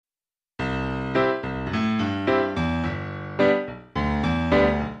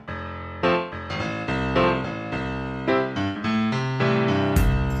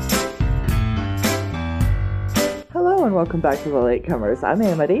and welcome back to The Latecomers. I'm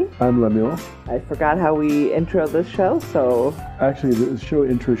Amity. I'm Lemuel. I forgot how we intro this show, so... Actually, the show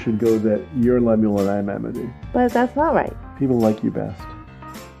intro should go that you're Lemuel and I'm Amity. But that's not right. People like you best.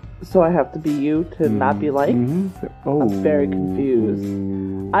 So I have to be you to not be liked? Mm-hmm. Oh. I'm very confused.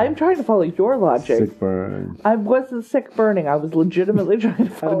 I'm trying to follow your logic. Sick burn. I wasn't sick burning. I was legitimately trying to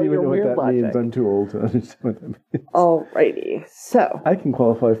follow your weird logic. I don't even know what that means. I'm too old to understand what that means. Alrighty. So... I can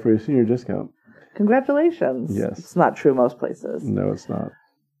qualify for a senior discount. Congratulations. Yes. It's not true most places. No, it's not.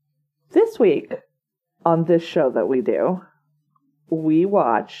 This week, on this show that we do, we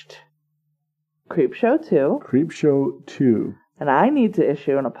watched Creepshow 2. Creepshow 2. And I need to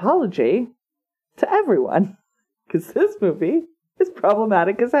issue an apology to everyone. Because this movie is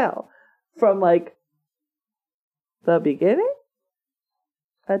problematic as hell. From, like, the beginning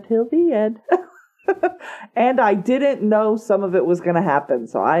until the end. And I didn't know some of it was going to happen,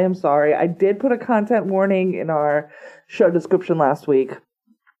 so I am sorry. I did put a content warning in our show description last week.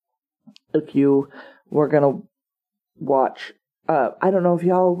 If you were going to watch, I don't know if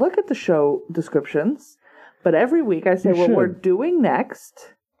y'all look at the show descriptions, but every week I say what we're doing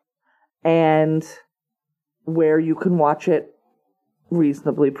next and where you can watch it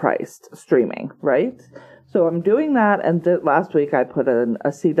reasonably priced streaming, right? So I'm doing that, and last week I put in a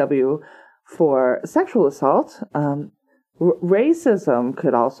CW for sexual assault. Racism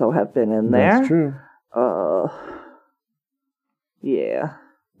could also have been in there. That's true. Yeah.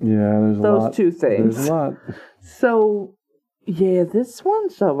 Yeah, there's a lot. Those two things. There's a lot. So, yeah, this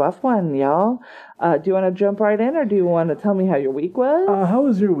one's a rough one, y'all. Do you want to jump right in, or do you want to tell me how your week was? How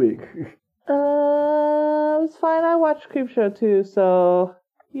was your week? It was fine. I watched Creepshow too, so,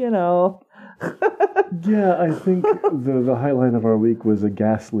 you know... Yeah, I think the highlight of our week was a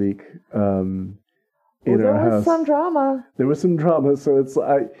gas leak in our house. There was some drama. There was some drama, so it's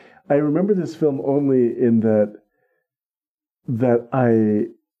I remember this film only in that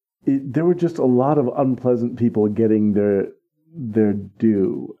there were just a lot of unpleasant people getting their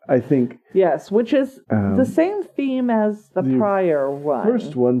due. I think yes, which is the same theme as the prior one,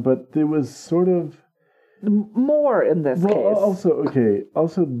 first one, but there was sort of. More in this case.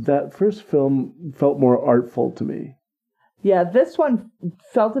 Also that first film felt more artful to me. Yeah, this one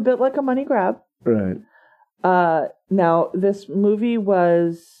felt a bit like a money grab. Right. Now, this movie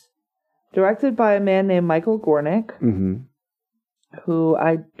was directed by a man named Michael Gornick, who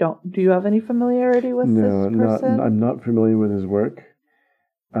do you have any familiarity with this person? I'm not familiar with his work.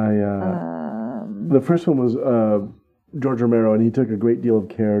 The first one was George Romero, and he took a great deal of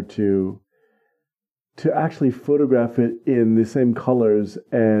care to actually photograph it in the same colors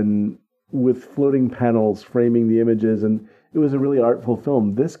and with floating panels framing the images, and it was a really artful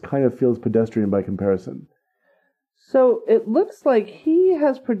film. This kind of feels pedestrian by comparison. So it looks like he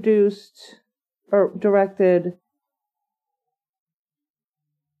has produced or directed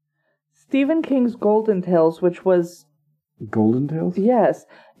Stephen King's Golden Tales, which was... Golden Tales? Yes.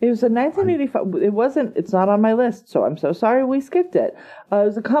 It was a 1985... It's not on my list, so I'm so sorry we skipped it. It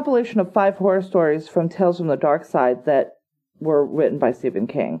was a compilation of 5 horror stories from Tales from the Dark Side that were written by Stephen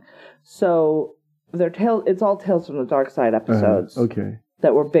King. So it's all Tales from the Dark Side episodes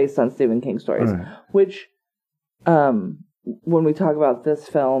that were based on Stephen King stories. Which, when we talk about this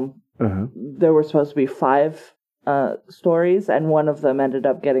film, there were supposed to be 5 stories, and one of them ended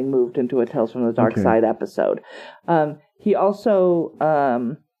up getting moved into a Tales from the Dark Side episode. He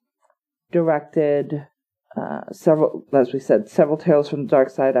also directed several, as we said, several Tales from the Dark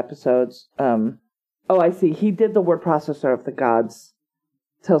Side episodes. I see. He did the word processor of the gods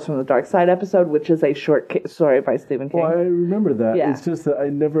Tales from the Dark Side episode, which is a short story by Stephen King. Well, I remember that. Yeah. It's just that I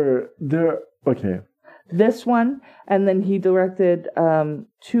never... This one, and then he directed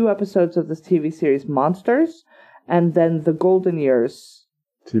 2 episodes of this TV series, Monsters, and then The Golden Years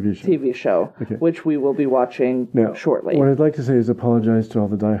TV show, which we will be watching shortly. What I'd like to say is apologize to all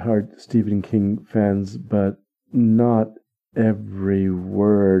the diehard Stephen King fans, but not every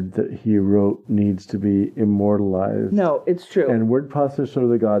word that he wrote needs to be immortalized. No, it's true. And Word Processor of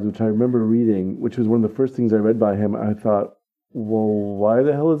the Gods, which I remember reading, which was one of the first things I read by him, I thought, well, why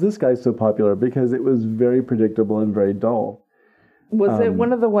the hell is this guy so popular? Because it was very predictable and very dull. Was it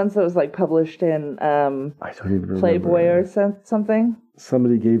one of the ones that was like published in I don't even remember. Playboy or something?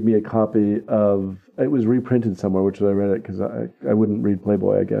 Somebody gave me a copy of... It was reprinted somewhere, which I read it because I wouldn't read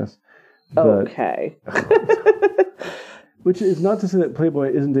Playboy, I guess. But, okay. Which is not to say that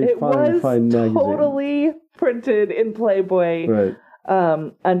Playboy isn't a fine magazine. It was totally printed in Playboy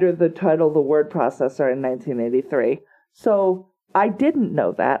under the title The Word Processor in 1983. So... I didn't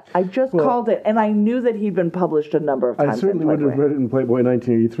know that. I just called it, and I knew that he'd been published a number of times. I certainly would have read it in Playboy in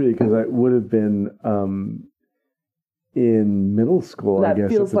 1983 because I would have been in middle school, I guess. That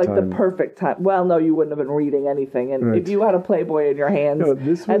feels like the perfect time. Well, no, you wouldn't have been reading anything. And if you had a Playboy in your hands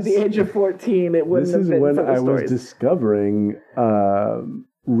at the age of 14, it wouldn't have been for the stories. This is when I was discovering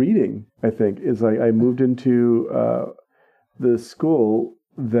reading, I think. It's like I moved into the school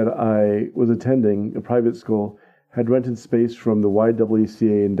that I was attending, a private school, had rented space from the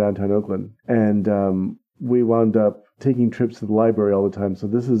YWCA in downtown Oakland. And we wound up taking trips to the library all the time. So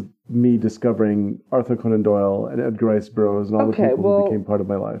this is me discovering Arthur Conan Doyle and Edgar Rice Burroughs and all the people who became part of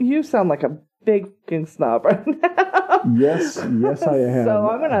my life. You sound like a big fucking snob right now. Yes, I am. So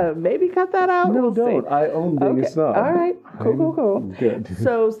I'm going to maybe cut that out. No, don't. I own being a snob. All right. Cool. Good.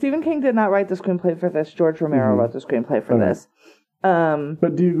 So Stephen King did not write the screenplay for this. George Romero wrote the screenplay for this.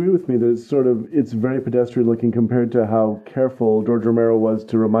 But do you agree with me that it's very pedestrian looking compared to how careful George Romero was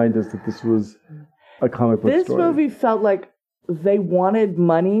to remind us that this was a comic book story? This movie felt like they wanted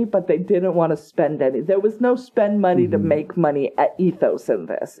money, but they didn't want to spend any. There was no spend money to make money at ethos in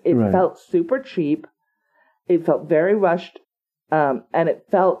this. It felt super cheap. It felt very rushed, and it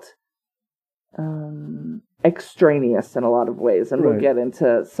felt extraneous in a lot of ways, and we'll get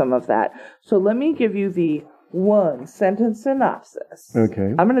into some of that. So let me give you the one-sentence synopsis.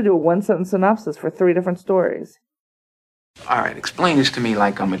 Okay. I'm going to do a one-sentence synopsis for 3 different stories. All right, explain this to me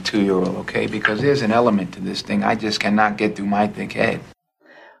like I'm a 2-year-old, okay? Because there's an element to this thing I just cannot get through my thick head.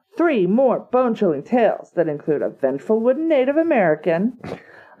 3 more bone-chilling tales that include a vengeful wooden Native American,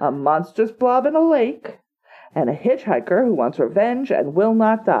 a monstrous blob in a lake, and a hitchhiker who wants revenge and will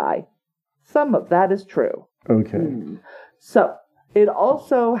not die. Some of that is true. Okay. So, it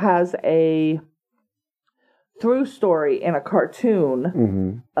also has a through story in a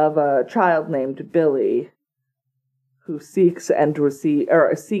cartoon of a child named Billy who seeks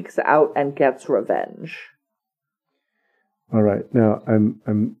out and gets revenge. All right. Now,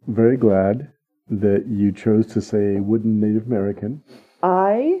 I'm very glad that you chose to say wooden Native American.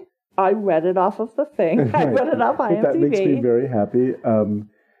 I read it off of the thing. I read it off IMDb. That makes me very happy.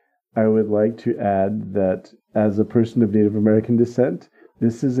 I would like to add that as a person of Native American descent,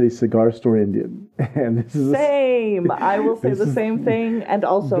 this is a cigar store Indian, and this is same. I will say the same thing, and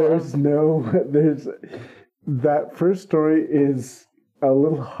also there's that first story is a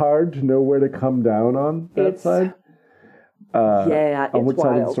little hard to know where to come down on that side. It's on which wild.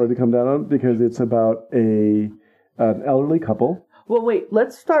 side of the story to come down on, because it's about an elderly couple. Well, wait.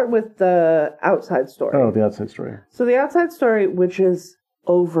 Let's start with the outside story. Oh, the outside story. So the outside story, which is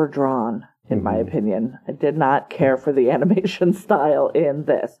overdrawn. In my opinion, I did not care for the animation style in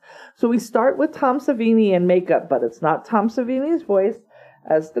this. So we start with Tom Savini in makeup, but it's not Tom Savini's voice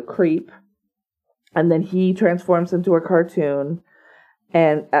as the creep. And then he transforms into a cartoon.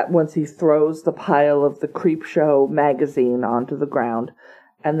 And once he throws the pile of the Creepshow magazine onto the ground.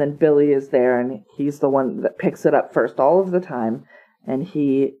 And then Billy is there, and he's the one that picks it up first all of the time. And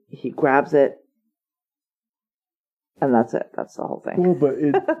he grabs it. And that's it. That's the whole thing. Well, but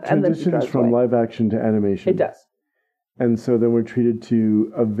it transitions from live action to animation. It does. And so then we're treated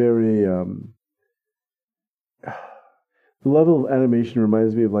to a very... the level of animation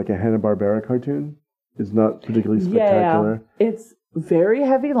reminds me of like a Hanna-Barbera cartoon. It's not particularly spectacular. Yeah, it's very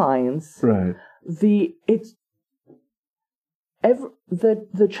heavy lines. Right. The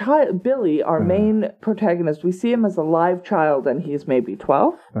child, Billy, our main protagonist, we see him as a live child, and he's maybe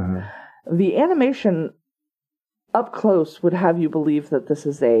 12. The animation up close would have you believe that this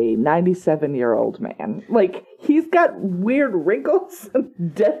is a 97-year-old man. Like, he's got weird wrinkles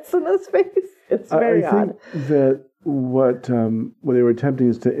and dents in his face. It's very odd. I think that what they were attempting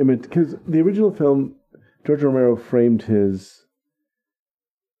is to imitate, because the original film, George Romero framed his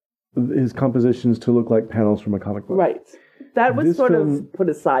compositions to look like panels from a comic book. Right. That was of put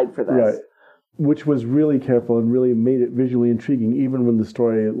aside for this. Right. Which was really careful and really made it visually intriguing, even when the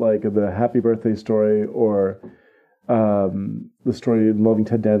story, like the Happy Birthday story or the story involving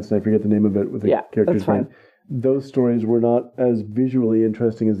Ted Danson, I forget the name of it with the character's name. Those stories were not as visually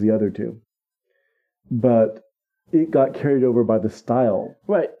interesting as the other two. But it got carried over by the style.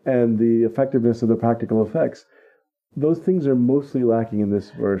 Right. And the effectiveness of the practical effects. Those things are mostly lacking in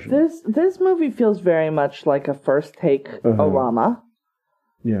this version. This movie feels very much like a first take Orama.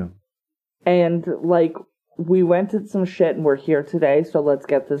 Yeah. And like, we rented some shit and we're here today, so let's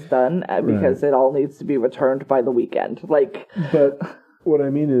get this done because it all needs to be returned by the weekend. Like, but what I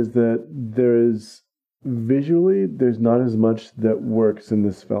mean is that there's not as much that works in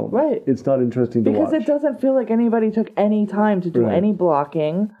this film. Right. It's not interesting to watch. Because it doesn't feel like anybody took any time to do any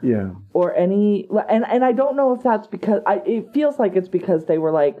blocking. Yeah. Or any... And I don't know if that's because... it feels like it's because they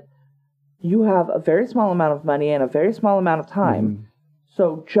were like, you have a very small amount of money and a very small amount of time,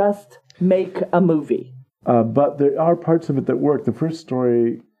 so just make a movie. But there are parts of it that work. The first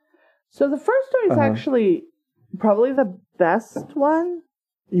story... So the first story is actually probably the best one.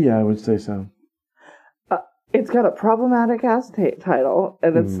 Yeah, I would say so. It's got a problematic ass title,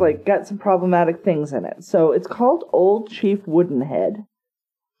 and it's like got some problematic things in it. So it's called Old Chief Woodenhead.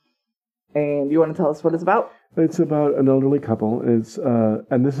 And you want to tell us what it's about? It's about an elderly couple. It's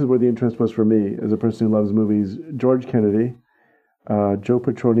and this is where the interest was for me as a person who loves movies. George Kennedy, Joe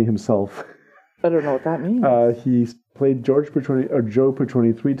Petroni himself. I don't know what that means. He played Joe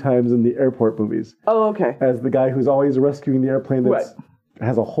Petroni 3 times in the airport movies. Oh, okay. As the guy who's always rescuing the airplane that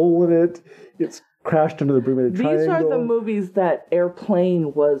has a hole in it. It's crashed under the Bermuda Triangle. These are the movies that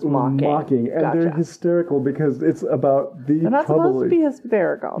Airplane was mocking. And they're hysterical because it's about the... They're not supposed to be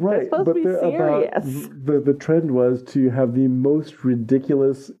hysterical. Right, they're supposed to be serious. The trend was to have the most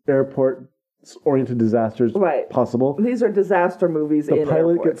ridiculous airport-oriented disasters possible. These are disaster movies in The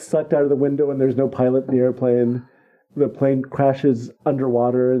pilot airports. gets sucked out of the window and there's no pilot in the airplane. The plane crashes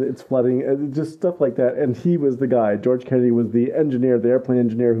underwater and it's flooding. And just stuff like that. And he was the guy. George Kennedy was the engineer, the airplane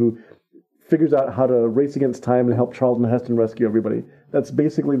engineer who figures out how to race against time and help Charlton Heston rescue everybody. That's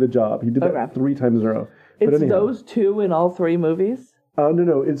basically the job. He did that 3 times in a row. It's those 2 in all 3 movies?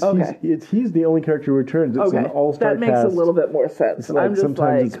 No. He's the only character who returns. It's an all-star cast. That makes a little bit more sense.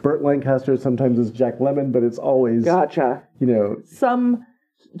 Sometimes it's Burt Lancaster, sometimes it's Jack Lemmon, but it's always... Gotcha. Some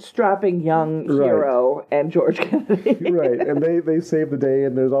strapping young hero and George Kennedy. Right, and they save the day,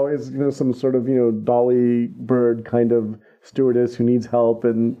 and there's always some sort of Dolly Bird kind of stewardess who needs help,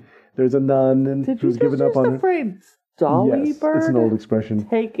 and there's a nun and who's given up on her. Phrase Dolly Bird? It's an old expression.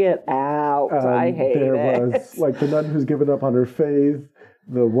 Take it out. I hate it. There was the nun who's given up on her faith.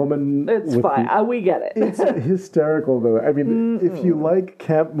 The woman... It's fine. We get it. It's hysterical, though. I mean, if you like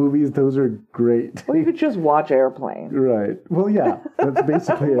camp movies, those are great. Or you could just watch Airplane. Right. Well, yeah. That's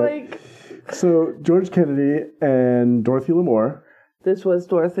basically it. So, George Kennedy and Dorothy Lamour. This was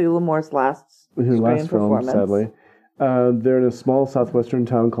Dorothy Lamour's last screen performance. Sadly. They're in a small southwestern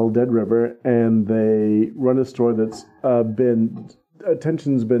town called Dead River, and they run a store that's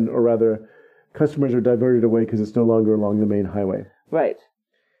customers are diverted away because it's no longer along the main highway. Right.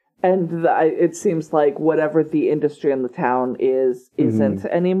 And it seems like whatever the industry in the town isn't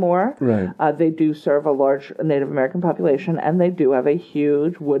anymore. Right. They do serve a large Native American population, and they do have a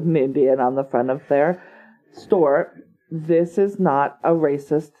huge wooden Indian on the front of their store. This is not a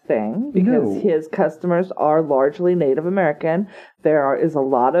racist thing because his customers are largely Native American. There is a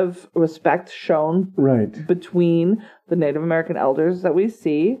lot of respect shown between the Native American elders that we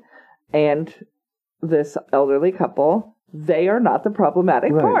see and this elderly couple. They are not the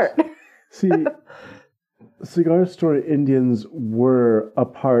problematic part. See, cigar store Indians were a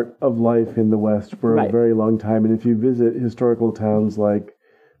part of life in the West for a very long time. And if you visit historical towns like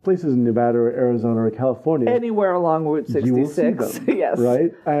places in Nevada or Arizona or California, anywhere along Route 66, you will see them, yes,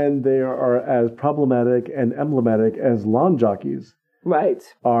 right? And they are as problematic and emblematic as lawn jockeys,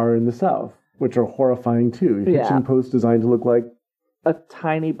 are in the South, which are horrifying too. Hitching posts designed to look like a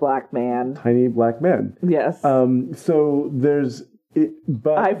tiny black man. Yes. So there's.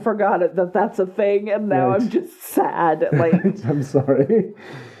 But I forgot that's a thing, and now I'm just sad. I'm sorry.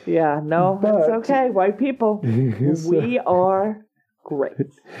 Yeah. No, it's okay. White people, we are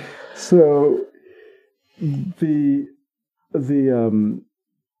great. So the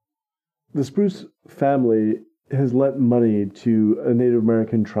Spruce family has lent money to a Native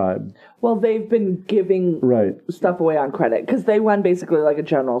American tribe. Well, they've been giving stuff away on credit because they run basically like a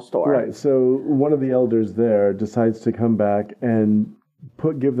general store. Right. So one of the elders there decides to come back and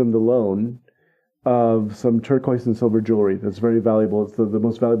give them the loan of some turquoise and silver jewelry that's very valuable. It's the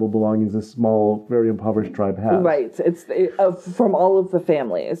most valuable belongings this small, very impoverished tribe has. Right. It's from all of the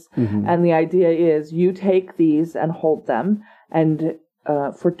families. Mm-hmm. And the idea is you take these and hold them and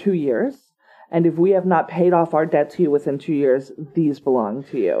for 2 years. And if we have not paid off our debt to you within 2 years, these belong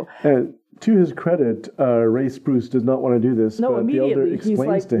to you. And to his credit, Ray Spruce does not want to do this. No, but the elder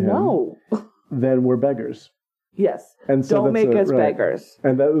explains to him, no. Then we're beggars. Yes. And so don't make us beggars.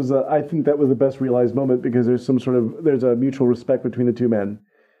 And that was, I think that was the best realized moment because there's there's a mutual respect between the two men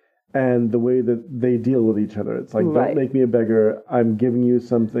and the way that they deal with each other. It's like, don't make me a beggar. I'm giving you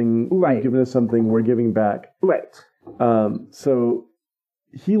something. Right. You're giving us something. We're giving back. Right. So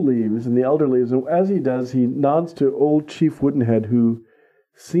he leaves, and the elder leaves, and as he does, he nods to old Chief Woodenhead, who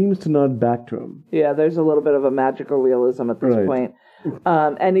seems to nod back to him. Yeah, there's a little bit of a magical realism at this point.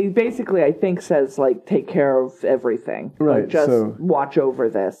 And he basically, I think, says, take care of everything. Right. Just watch over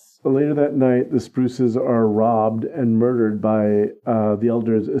this. Later that night, the Spruces are robbed and murdered by the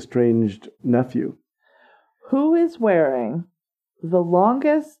elder's estranged nephew. Who is wearing the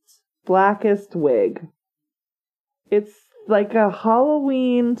longest, blackest wig It's like a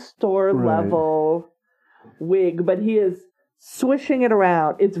Halloween store level wig, but he is swishing it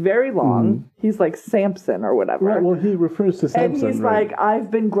around. It's very long. He's like Samson or whatever. Right, well, he refers to Samson. And he's like, I've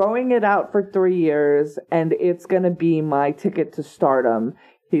been growing it out for 3 years, and it's going to be my ticket to stardom.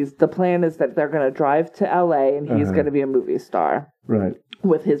 The plan is that they're going to drive to L.A., and he's going to be a movie star. Right.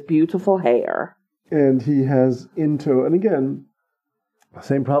 With his beautiful hair. And he has and again,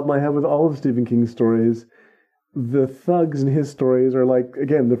 same problem I have with all of Stephen King's stories. The thugs in his stories are like,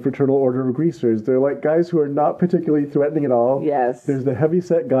 again, the Fraternal Order of Greasers. They're like guys who are not particularly threatening at all. Yes. There's the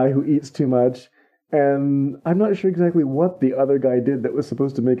heavyset guy who eats too much. And I'm not sure exactly what the other guy did that was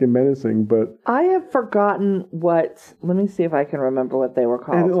supposed to make him menacing, but... I have forgotten what... Let me see if I can remember what they were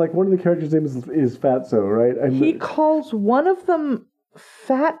called. And like one of the characters' names is Fatso, right? And he calls one of them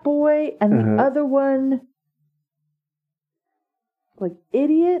Fat Boy and the other one... like,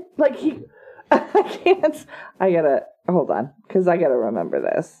 idiot? Like, he... I can't... I gotta... Hold on, because I gotta remember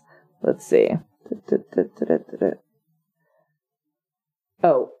this. Let's see.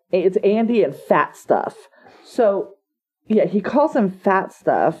 Oh, it's Andy and Fat Stuff. So, yeah, he calls him Fat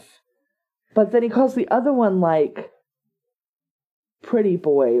Stuff, but then he calls the other one, like, Pretty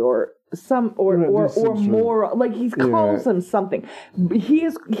Boy or some or more, like he calls him something. He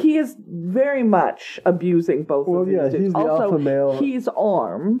is very much abusing both of these dudes. He's the alpha male. He's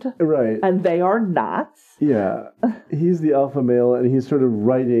armed, right, and they are not. Yeah, he's the alpha male, and he's sort of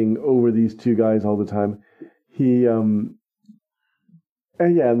writing over these two guys all the time. And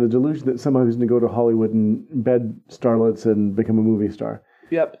the delusion that somehow he's going to go to Hollywood and bed starlets and become a movie star.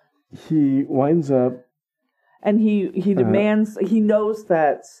 Yep. He winds up, and he demands. He knows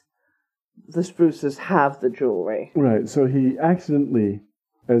that the Spruces have the jewelry. Right, so he accidentally,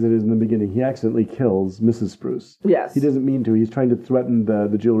 as it is in the beginning, he accidentally kills Mrs. Spruce. Yes. He doesn't mean to. He's trying to threaten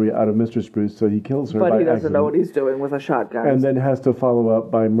the jewelry out of Mr. Spruce, so he kills her by accident. But he doesn't know what he's doing with a shotgun. And then has to follow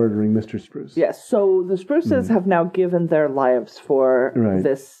up by murdering Mr. Spruce. Yes, so the Spruces have now given their lives for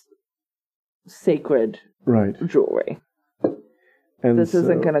this sacred jewelry. And this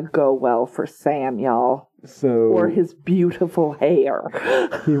isn't going to go well for Sam, y'all. Or his beautiful hair.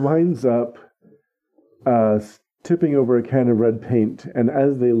 He winds up tipping over a can of red paint, and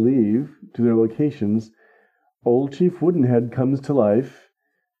as they leave to their locations, old Chief Woodenhead comes to life,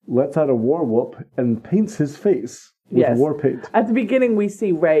 lets out a war whoop, and paints his face with war paint. At the beginning, we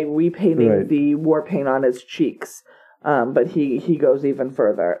see Ray repainting the war paint on his cheeks, but he goes even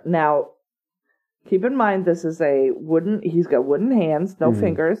further. Now, keep in mind, this is he's got wooden hands, no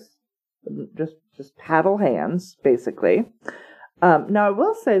fingers, just paddle hands, basically. Now, I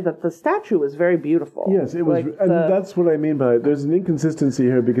will say that the statue was very beautiful. Yes, it was, and that's what I mean by it. There's an inconsistency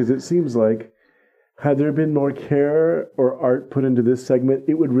here because it seems like had there been more care or art put into this segment,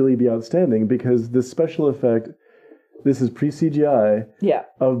 it would really be outstanding because the special effect, this is pre-CGI,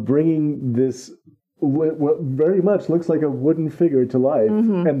 of bringing this what very much looks like a wooden figure to life,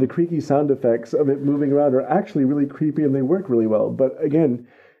 and the creaky sound effects of it moving around are actually really creepy and they work really well. But again,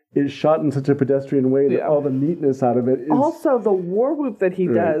 it's shot in such a pedestrian way that all the neatness out of it is... Also, the war whoop that he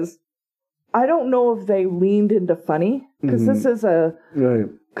does, I don't know if they leaned into funny, because this is a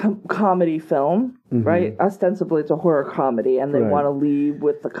comedy film, right? Ostensibly, it's a horror comedy, and they want to lead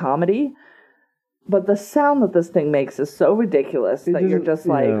with the comedy. But the sound that this thing makes is so ridiculous that you're just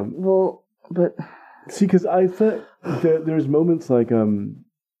like, well, but... See, because I thought that there's moments like,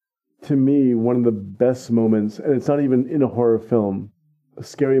 to me, one of the best moments, and it's not even in a horror film,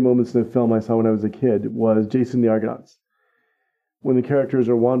 scary moments in the film I saw when I was a kid was Jason and the Argonauts. When the characters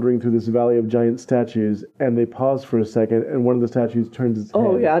are wandering through this valley of giant statues, and they pause for a second, and one of the statues turns its head.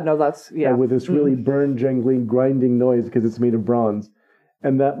 Oh, yeah, no, that's, And with this really burn, jangling, grinding noise because it's made of bronze.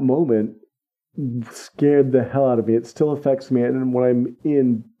 And that moment scared the hell out of me. It still affects me. And when I'm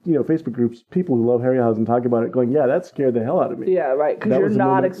in, Facebook groups, people who love Harryhausen talk about it going, yeah, that scared the hell out of me. Yeah, right, because you're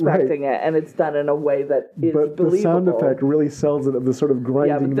not expecting it, and it's done in a way that is believable. The sound effect really sells it of the sort of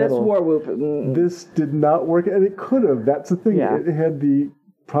grinding metal. This war whoop... This did not work, and it could have. That's the thing. Yeah. It had the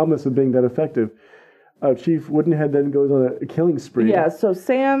promise of being that effective. Chief Woodenhead then goes on a killing spree. Yeah, so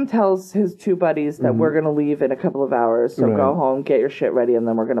Sam tells his two buddies that we're going to leave in a couple of hours, so go home, get your shit ready, and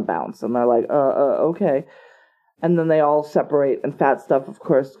then we're going to bounce. And they're like, okay. And then they all separate, and Fat Stuff, of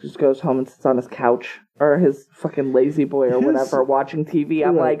course, just goes home and sits on his couch, or his fucking lazy boy or whatever, watching TV.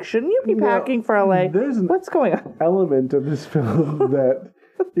 I'm like, shouldn't you be packing for LA? What's going on? Element of this film that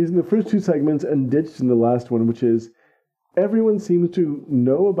is in the first two segments and ditched in the last one, which is everyone seems to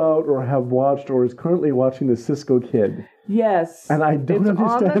know about or have watched or is currently watching the Cisco Kid. Yes. And I don't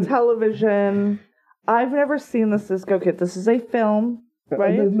understand. It's on the television. I've never seen the Cisco Kid. This is a film,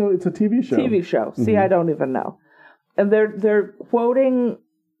 right? No, it's a TV show. TV show. See, I don't even know. And they're quoting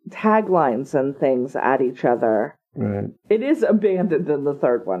taglines and things at each other. Right. It is abandoned in the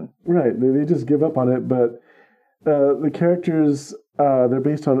third one. Right. They just give up on it, but the characters, they're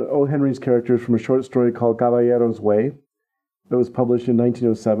based on O. Henry's characters from a short story called Caballero's Way that was published in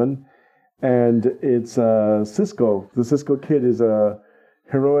 1907. And it's Cisco. The Cisco kid is a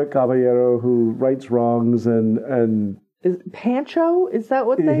heroic caballero who rights wrongs and Is Pancho? Is that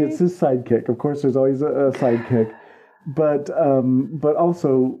what they... It's his sidekick. Of course, there's always a sidekick. But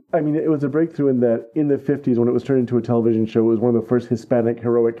also, I mean, it was a breakthrough in that in the 50s, when it was turned into a television show, it was one of the first Hispanic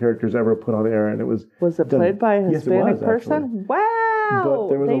heroic characters ever put on air, and it was... Was it played by a Hispanic person? Actually. Wow! But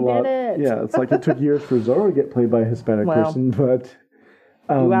there was they a lot, did it! Yeah, it's like it took years for Zorro to get played by a Hispanic person, but...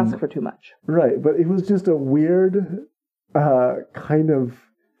 you ask for too much. Right, but it was just a weird kind of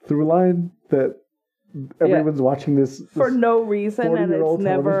through line that... Everyone's watching this for no reason, and it's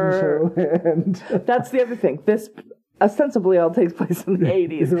never. Show, and that's the other thing. This ostensibly all takes place in the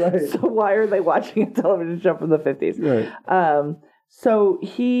 80s. Right. So why are they watching a television show from the 50s? Right. So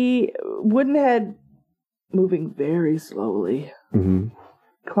Woodenhead, moving very slowly,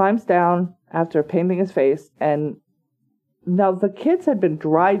 climbs down after painting his face, and now the kids had been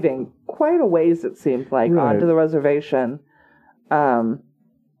driving quite a ways, it seemed like, onto the reservation.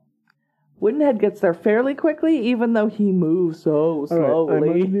 Woodenhead gets there fairly quickly, even though he moves so slowly. I'm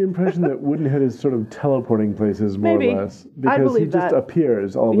under the impression that Woodenhead is sort of teleporting places, more or less. Because he just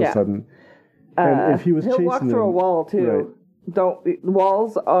appears all of a sudden. And if he was chasing he'll walk through a wall, too.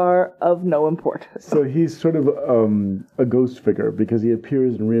 Walls are of no importance. So he's sort of a ghost figure, because he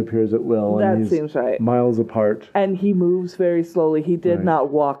appears and reappears at will. That seems right. Miles apart. And he moves very slowly. He did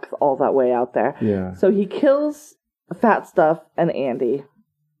not walk all that way out there. Yeah. So he kills Fat Stuff and Andy.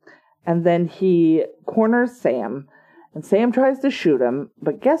 And then he corners Sam, and Sam tries to shoot him,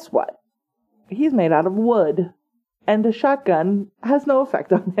 but guess what? He's made out of wood, and a shotgun has no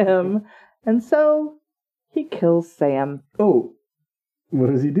effect on him, and so he kills Sam. Oh,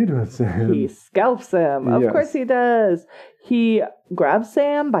 what does he do to Sam? He scalps him. Of course he does. He grabs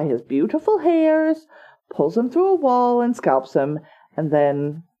Sam by his beautiful hairs, pulls him through a wall, and scalps him, and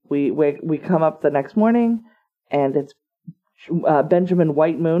then we come up the next morning, and it's Benjamin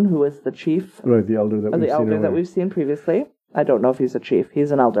Whitemoon, who is the chief. Right, the elder that we've seen previously. I don't know if he's a chief. He's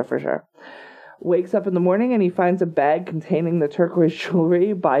an elder for sure. Wakes up in the morning and he finds a bag containing the turquoise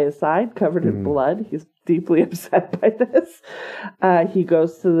jewelry by his side, covered in blood. He's deeply upset by this. He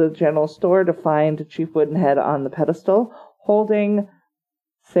goes to the general store to find Chief Woodenhead on the pedestal, holding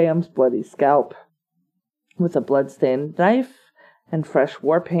Sam's bloody scalp, with a blood-stained knife and fresh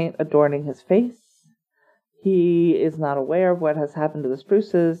war paint adorning his face. He is not aware of what has happened to the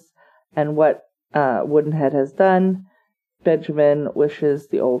spruces and what Woodenhead has done. Benjamin wishes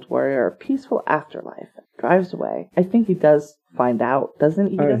the old warrior a peaceful afterlife. Drives away. I think he does find out, doesn't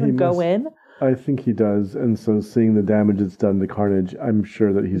he? He doesn't go in. I think he does, and so seeing the damage that's done, the carnage, I'm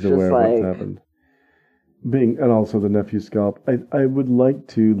sure that he's aware of what's happened. And also the nephew's scalp. I would like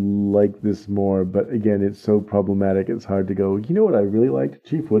to like this more, but again, it's so problematic. It's hard to go. You know what I really liked?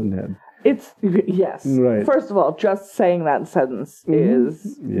 Chief Woodenhead. Yes. Right. First of all, just saying that sentence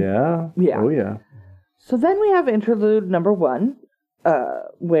is... Yeah. Oh, yeah. So then we have interlude number 1,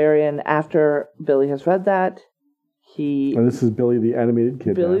 wherein after Billy has read that, And this is Billy the animated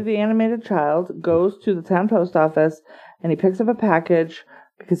kid. Billy the animated child goes to the town post office, and he picks up a package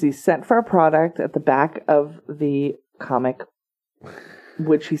because he's sent for a product at the back of the comic,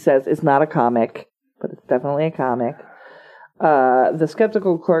 which he says is not a comic, but it's definitely a comic. The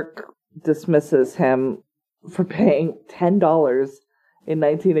skeptical clerk dismisses him for paying $10 in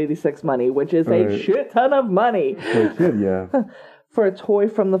 1986 money, which is a shit ton of money. For a kid, yeah. For a toy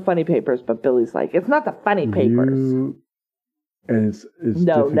from the Funny Papers, but Billy's like, it's not the Funny Papers. And it's no,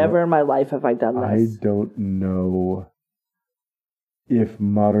 difficult. Never in my life have I done this. I don't know if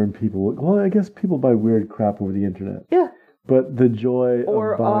modern people... Well, I guess people buy weird crap over the internet. Yeah. But the joy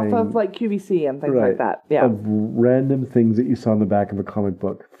or of buying... Or off of, like, QVC and things like that. Yeah. Of random things that you saw in the back of a comic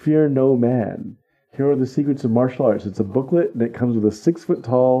book. Fear no man. Here are the secrets of martial arts. It's a booklet, and it comes with a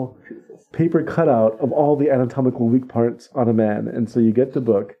 6-foot-tall paper cutout of all the anatomical weak parts on a man. And so you get the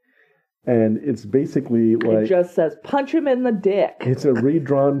book, and it's basically like... It just says, punch him in the dick. It's a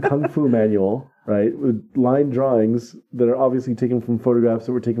redrawn kung fu manual, right, with line drawings that are obviously taken from photographs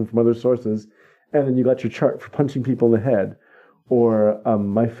that were taken from other sources. And then you got your chart for punching people in the head. Or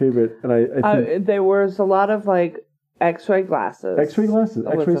my favorite, and I think... there was a lot of, like, X-ray glasses. X-ray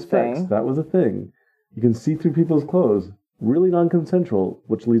specs. That was a thing. You can see through people's clothes. Really non-consensual,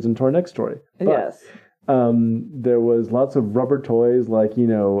 which leads into our next story. But, yes. There was lots of rubber toys, like,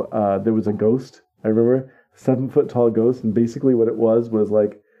 there was a ghost. I remember 7-foot tall ghost, and basically what it was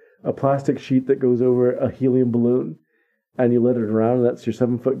like a plastic sheet that goes over a helium balloon, and you let it around, and that's your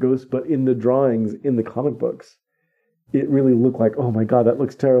 7-foot ghost. But in the drawings, in the comic books, it really looked like, oh my God, that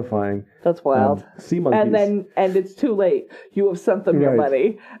looks terrifying. That's wild. Sea monkeys. And it's too late. You have sent them your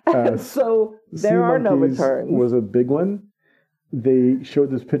money. And so there are no returns. Was a big one. They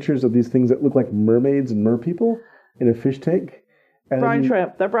showed us pictures of these things that look like mermaids and merpeople in a fish tank. And brine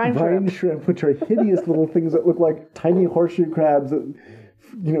shrimp. They're brine shrimp, which are hideous little things that look like tiny horseshoe crabs that,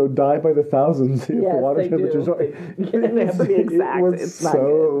 die by the thousands if the water temperatures are. They have to be exact. It's not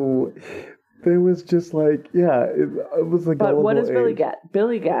good. There was just like, it was like. But what does Billy get?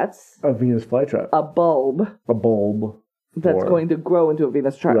 Billy gets a Venus flytrap. A bulb. A bulb. That's going to grow into a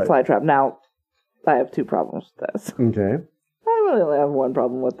Venus flytrap. Now, I have 2 problems with this. Okay. I really only have 1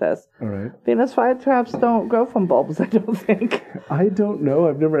 problem with this. All right. Venus flytraps don't grow from bulbs, I don't think. I don't know.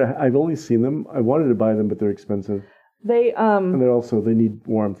 I've only seen them. I wanted to buy them, but they're expensive. And they need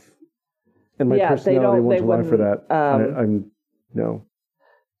warmth. And my personality won't allow for that. No.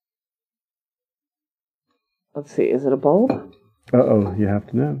 Let's see, is it a bulb? Uh-oh, you have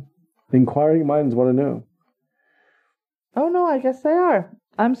to know. Inquiring minds want to know. Oh, no, I guess they are.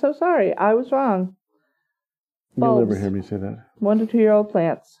 I'm so sorry. I was wrong. Bulbs. You'll never hear me say that. 1 to 2-year-old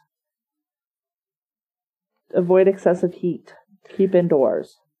plants. Avoid excessive heat. Keep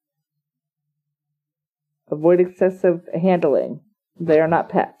indoors. Avoid excessive handling. They are not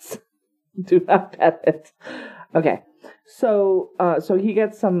pets. Do not pet it. Okay. So he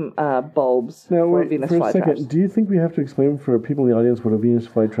gets some bulbs for Venus flytraps. A second. Do you think we have to explain for people in the audience what a Venus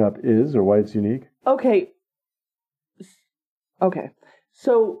flytrap is or why it's unique? Okay.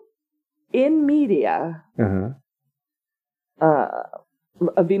 So in media, a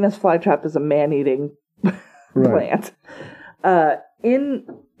Venus flytrap is a man-eating plant. In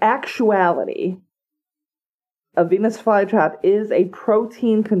actuality, a Venus flytrap is a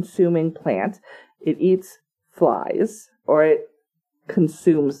protein-consuming plant. It eats flies, or it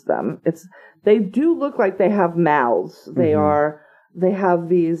consumes them. They do look like they have mouths. They have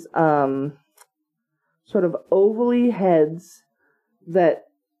these sort of ovally heads that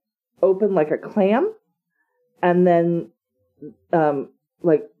open like a clam, and then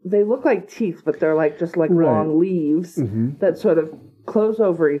they look like teeth, but they're like just like long leaves that sort of close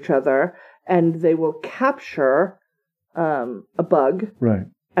over each other, and they will capture a bug,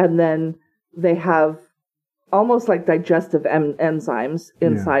 and then they have almost like digestive enzymes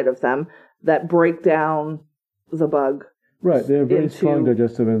inside of them that break down the bug. Right, they have very strong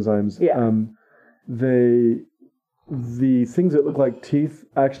digestive enzymes. Yeah. The things that look like teeth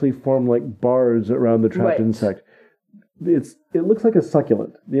actually form like bars around the trapped insect. It looks like a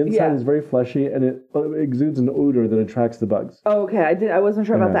succulent. The inside is very fleshy, and it exudes an odor that attracts the bugs. Oh, okay. I wasn't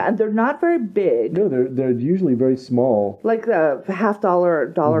sure about that. And they're not very big. No, they're usually very small. Like a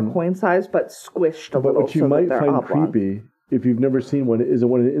 $50 coin size, but squished a little. But what you might find creepy, if you've never seen one, is that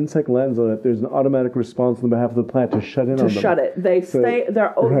when an insect lands on it, there's an automatic response on behalf of the plant to shut in on them. To shut it. They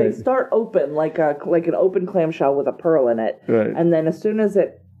they start open like an open clamshell with a pearl in it. Right. And then as soon as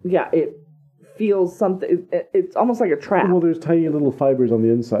it feels something, it's almost like a trap. Well, there's tiny little fibers on the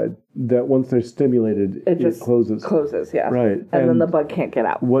inside that once they're stimulated, it just closes. Yeah. Right. And then the bug can't get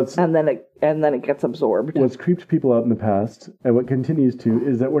out. And then it gets absorbed. What's creeped people out in the past, and what continues to,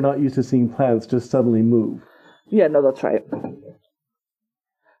 is that we're not used to seeing plants just suddenly move. Yeah, no, that's right.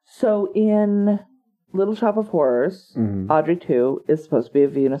 So in Little Shop of Horrors, Audrey 2 is supposed to be a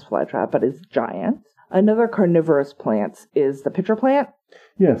Venus flytrap, but it's giant. Another carnivorous plant is the pitcher plant.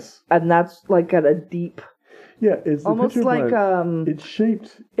 Yes. And that's like at a deep... Yeah, it's almost like... it's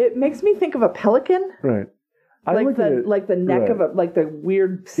shaped... It makes me think of a pelican. Right. Like the neck of like the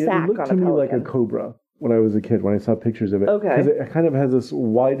weird sack on a pelican. It looked to me like a cobra when I was a kid, when I saw pictures of it. Okay. Because it kind of has this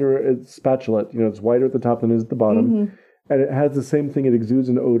wider spatulate. It's wider at the top than it is at the bottom. And it has the same thing. It exudes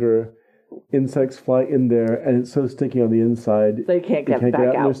an odor. Insects fly in there, and it's so sticky on the inside. They can't get back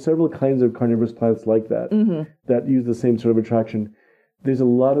out. And there's several kinds of carnivorous plants like that that use the same sort of attraction. There's a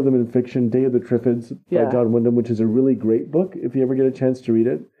lot of them in fiction. Day of the Triffids by John Wyndham, which is a really great book if you ever get a chance to read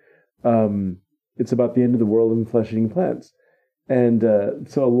it. It's about the end of the world and flesh-eating plants. And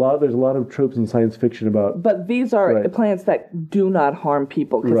there's a lot of tropes in science fiction about... But these are plants that do not harm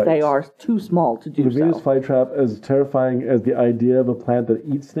people because they are too small to do so. The Venus flytrap, as terrifying as the idea of a plant that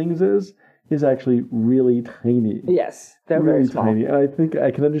eats things is actually really tiny. Yes, they're really very small. Tiny. And I think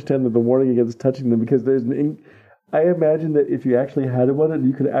I can understand that the warning against touching them, because there's I imagine that if you actually had one and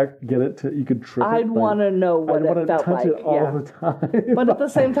you could you could trip it. I'd want to know what it felt like. I'd want to touch it all the time. But at the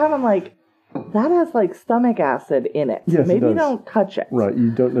same time, I'm like, that has like stomach acid in it. Yes, maybe it does. Don't touch it. Right,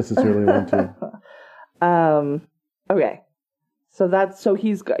 you don't necessarily want to. Okay. So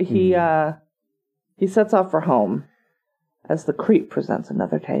he sets off for home as the creep presents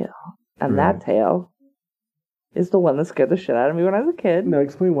another tale. And that tale is the one that scared the shit out of me when I was a kid. Now,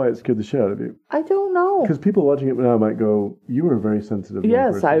 explain why it scared the shit out of you. I don't know. Because people watching it now might go, you were a very sensitive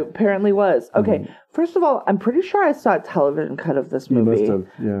young person. I apparently was. Okay, first of all, I'm pretty sure I saw a television cut of this movie. You must have,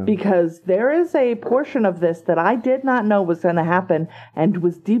 yeah. Because there is a portion of this that I did not know was going to happen and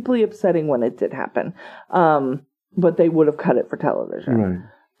was deeply upsetting when it did happen. But they would have cut it for television.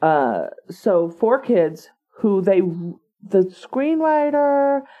 Right. So 4 kids who the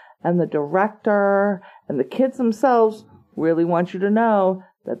screenwriter and the director and the kids themselves really want you to know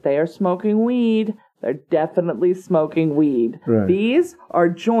that they are smoking weed. They're definitely smoking weed. Right. These are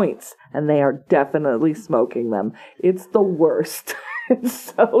joints, and they are definitely smoking them. It's the worst.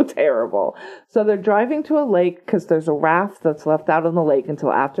 It's so terrible. So they're driving to a lake because there's a raft that's left out on the lake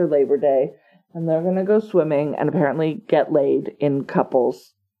until after Labor Day, and they're going to go swimming and apparently get laid in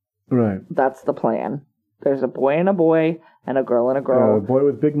couples. Right. That's the plan. There's a boy and a girl and a girl. A boy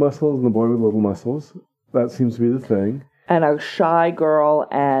with big muscles and a boy with little muscles. That seems to be the thing. And a shy girl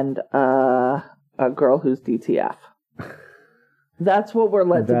and a girl who's DTF. That's what we're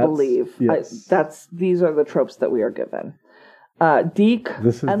led to believe. Yes. These are the tropes that we are given. Deke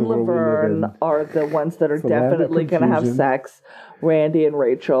and Laverne are the ones that are definitely going to have sex. Randy and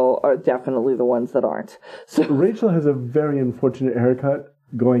Rachel are definitely the ones that aren't. So Rachel has a very unfortunate haircut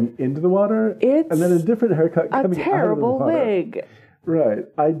going into the water, and then a different haircut coming out of the water. A terrible wig. Right.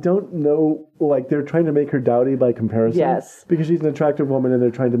 I don't know, like, they're trying to make her dowdy by comparison. Yes. Because she's an attractive woman, and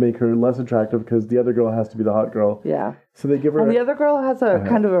they're trying to make her less attractive because the other girl has to be the hot girl. Yeah. So they give her... And the other girl has a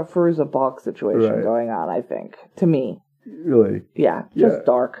kind of a Fairuza Balk situation going on, I think, to me. Really? Yeah. Just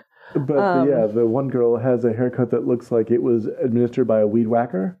dark. But, the one girl has a haircut that looks like it was administered by a weed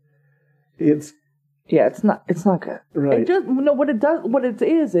whacker. Yeah, it's not good. Right. What it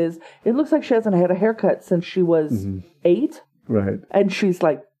is it looks like she hasn't had a haircut since she was 8. Right. And she's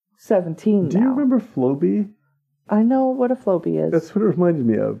like 17 now. Do you remember Floby? I know what a Floby is. That's what it reminded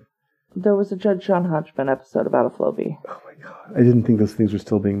me of. There was a Judge John Hodgman episode about a Floby. Oh my God. I didn't think those things were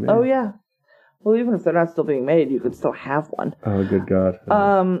still being made. Oh yeah. Well, even if they're not still being made, you could still have one. Oh, good God.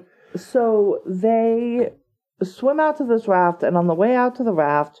 So they swim out to this raft, and on the way out to the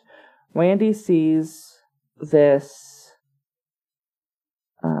raft, Randy sees this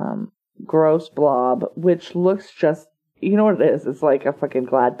gross blob, which looks just, you know what it is? It's like a fucking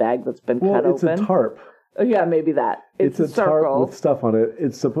Glad bag that's been cut open. It's a tarp. Oh, yeah, maybe that. It's a circle. tarp with stuff on it.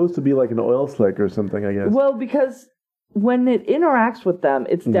 It's supposed to be like an oil slick or something, I guess. Well, because when it interacts with them,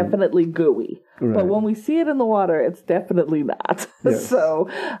 it's definitely gooey. Right. But when we see it in the water, it's definitely not. Yes. So,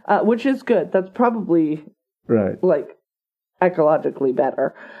 which is good. That's probably like ecologically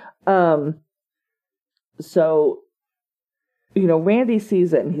better. So, you know, Randy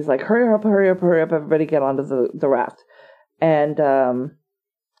sees it and he's like, hurry up, everybody get onto the raft. And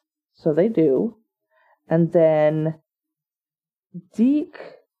so they do. And then Deke,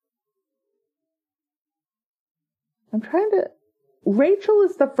 Rachel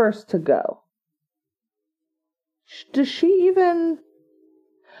is the first to go. Does she even...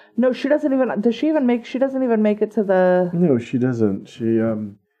 No, she doesn't even... She doesn't even make it to the... No, she doesn't.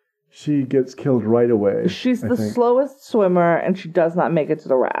 She gets killed right away. She's the slowest swimmer, and she does not make it to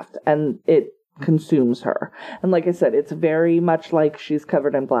the raft, and it consumes her. And like I said, it's very much like she's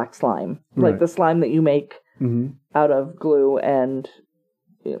covered in black slime. Like the slime that you make out of glue and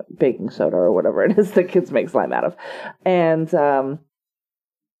baking soda or whatever it is that kids make slime out of. And so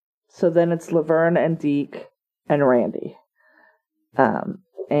then it's Laverne and Deke and Randy.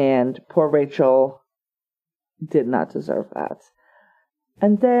 And poor Rachel did not deserve that.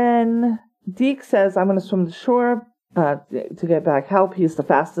 And then Deke says, I'm going to swim to shore to get back help. He's the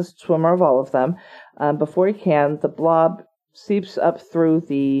fastest swimmer of all of them. Before he can, the blob seeps up through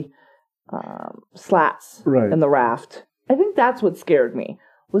the slats in the raft. I think that's what scared me.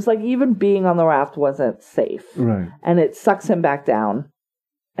 Was like even being on the raft wasn't safe. Right. And it sucks him back down.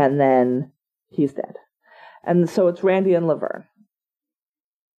 And then he's dead. And so it's Randy and Laverne.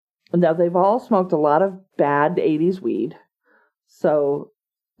 Now, they've all smoked a lot of bad 80s weed. So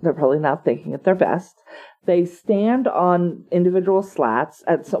they're probably not thinking at their best. They stand on individual slats.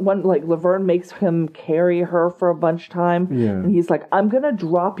 At one, like Laverne makes him carry her for a bunch of time. Yeah. And he's like, I'm going to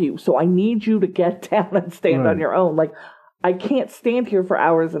drop you. So I need you to get down and stand on your own. Like, I can't stand here for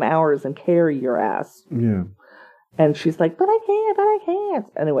hours and hours and carry your ass. Yeah. And she's like, but I can't.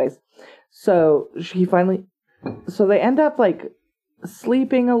 Anyways, so so they end up like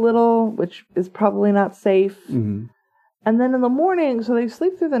sleeping a little, which is probably not safe. Mm-hmm. And then in the morning, so they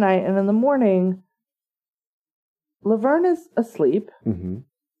sleep through the night, and in the morning, Laverne is asleep, Mm-hmm.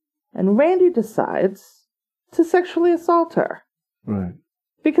 and Randy decides to sexually assault her. Right.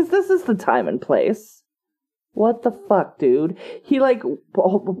 Because this is the time and place. What the fuck, dude? He, like,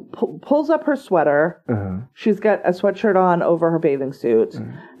 pulls up her sweater. Uh-huh. She's got a sweatshirt on over her bathing suit.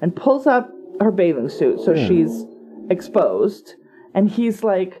 And pulls up her bathing suit so she's exposed. And he's,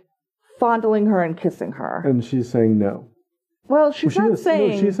 like, fondling her and kissing her. And she's saying no. Well, she's not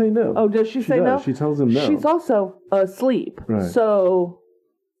saying... No, she's saying no. Oh, does she say does. no? She tells him no. She's also asleep. Right. So,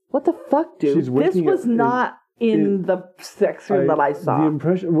 what the fuck, dude? She's This was not in the sex room that I saw. The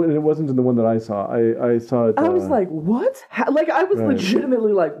impression... Well, it wasn't in the one that I saw. I saw it... I was like, what? I was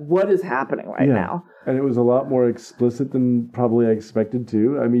legitimately like, what is happening right now? And it was a lot more explicit than probably I expected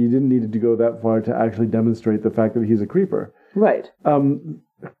to. I mean, you didn't need to go that far to actually demonstrate the fact that he's a creeper. Right.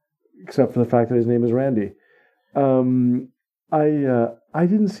 Except for the fact that his name is Randy. I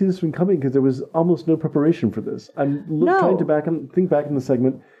didn't see this one coming because there was almost no preparation for this. I'm trying to think back in the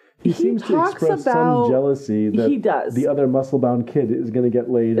segment. He seems to express some jealousy that the other muscle-bound kid is going to get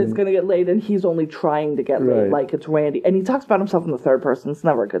laid. Is going to get laid, and he's only trying to get laid, like it's Randy. And he talks about himself in the third person. It's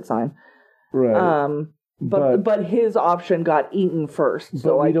never a good sign. Right. But his option got eaten first.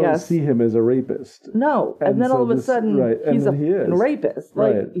 So I don't see him as a rapist. No. And then all of a sudden, he's a rapist.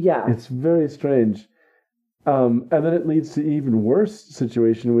 Like, yeah. It's very strange. And then it leads to even worse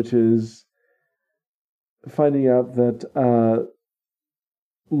situation, which is finding out that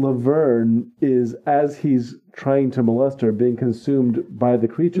Laverne is, as he's trying to molest her, being consumed by the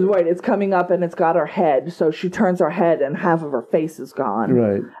creature. Right, it's coming up and it's got her head, so she turns her head and half of her face is gone.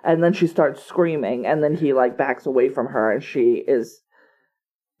 Right. And then she starts screaming, and then he, like, backs away from her, and she is,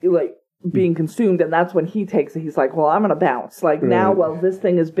 like, being consumed, and that's when he takes it. He's like, well, I'm going to bounce. Like, now, while this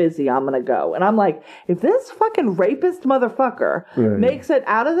thing is busy, I'm going to go. And I'm like, if this fucking rapist motherfucker makes it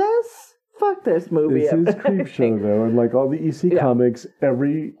out of this... Fuck this movie. This is Creepshow, though, and like all the EC comics,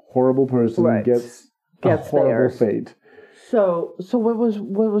 every horrible person gets a horrible fate. So what was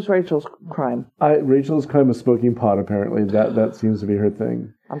Rachel's crime? Rachel's crime was smoking pot. Apparently, that seems to be her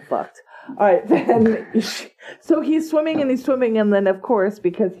thing. I'm fucked. All right, then. So he's swimming, and then of course,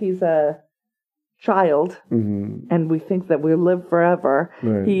 because he's a child, and we think that we'll live forever,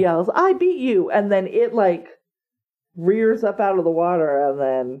 he yells, "I beat you!" And then it like rears up out of the water, and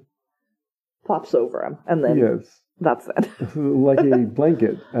then flops over him, and then that's it. Like a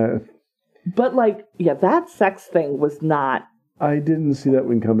blanket. But that sex thing was not... I didn't see that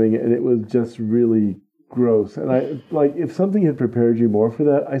one coming, and it was just really gross. And if something had prepared you more for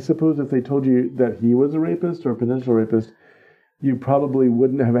that, I suppose if they told you that he was a rapist or a potential rapist, you probably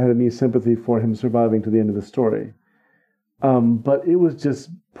wouldn't have had any sympathy for him surviving to the end of the story. But it was just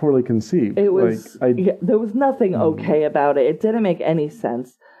poorly conceived. It was... there was nothing okay about it. It didn't make any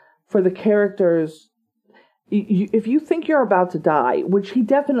sense. For the characters, if you think you're about to die, which he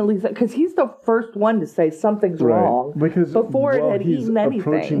definitely said, because he's the first one to say something's wrong, because before it had eaten anything.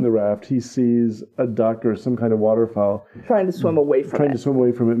 Approaching the raft, he sees a duck or some kind of waterfowl trying to swim away from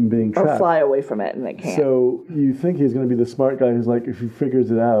it and being trapped, or fly away from it, and they can't. So you think he's going to be the smart guy who's like, if he figures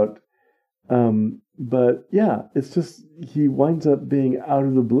it out, but yeah, it's just he winds up being out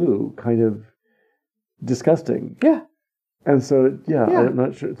of the blue, kind of disgusting. Yeah. And so, I'm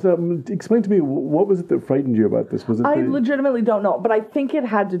not sure. So, explain to me, what was it that frightened you about this? Was it? I legitimately don't know, but I think it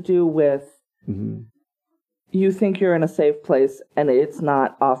had to do with you think you're in a safe place, and it's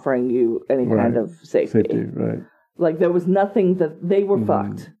not offering you any kind of safety. Right. Like, there was nothing that... They were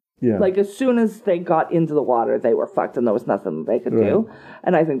fucked. Yeah. Like, as soon as they got into the water, they were fucked, and there was nothing they could do.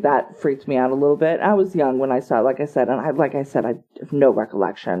 And I think that freaked me out a little bit. I was young when I saw it, like I said, and I have no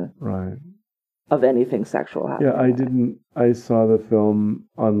recollection. Right. Of anything sexual happening. Yeah, I saw the film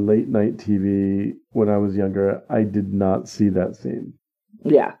on late night TV when I was younger. I did not see that scene.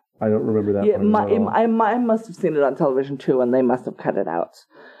 Yeah. I don't remember that part at all. I must have seen it on television too, and they must have cut it out.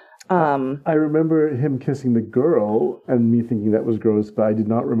 I remember him kissing the girl and me thinking that was gross, but I did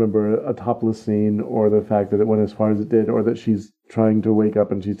not remember a topless scene or the fact that it went as far as it did, or that she's trying to wake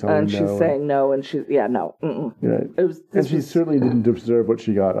up and she's telling him no. And she's saying no, and she's, no. Mm-mm. Right. And she certainly didn't deserve what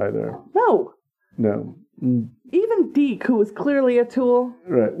she got either. No. Even Deke, who was clearly a tool,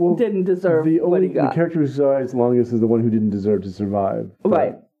 didn't deserve what he got. The character who survives longest is the one who didn't deserve to survive.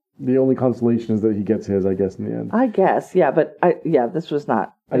 Right. The only consolation is that he gets his, I guess, in the end. I guess, yeah, but this was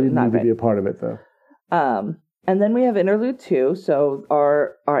not. I didn't need to be a part of it, though. And then we have interlude 2. So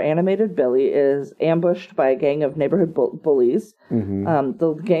our animated Billy is ambushed by a gang of neighborhood bullies.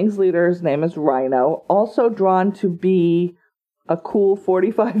 The gang's leader's name is Rhino, also drawn to be a cool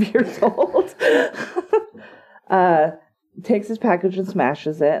 45 years old. Takes his package and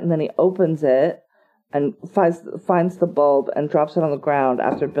smashes it, and then he opens it, and finds the bulb and drops it on the ground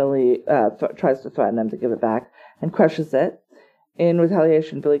after Billy tries to threaten him to give it back and crushes it. In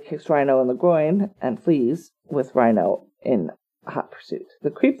retaliation, Billy kicks Rhino in the groin and flees with Rhino in hot pursuit. The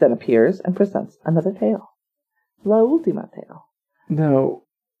creep then appears and presents another tale. La última tale. Now,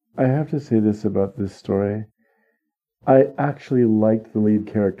 I have to say this about this story. I actually liked the lead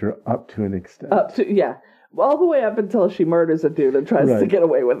character up to an extent. All the way up until she murders a dude and tries to get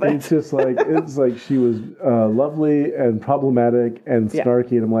away with it. It's just like she was lovely and problematic and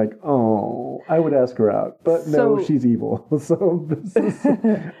snarky, and I'm like, oh, I would ask her out, but no, she's evil. So this is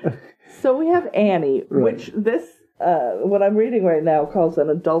so we have Annie, which this what I'm reading right now calls an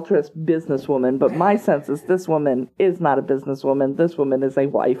adulterous businesswoman, but my sense is this woman is not a businesswoman. This woman is a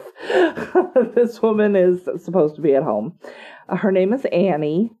wife. This woman is supposed to be at home. Her name is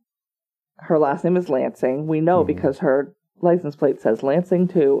Annie. Her last name is Lansing. We know because her license plate says Lansing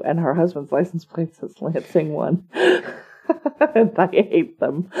 2 and her husband's license plate says Lansing 1. And I hate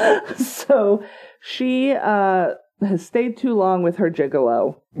them. So she has stayed too long with her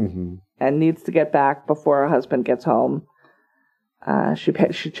gigolo and needs to get back before her husband gets home. She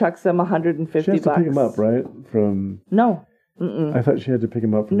chucks him $150. She has to pick him up, right? No. Mm-mm. I thought she had to pick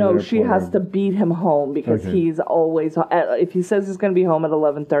him up from the airport. No, she has to beat him home because he's always... If he says he's going to be home at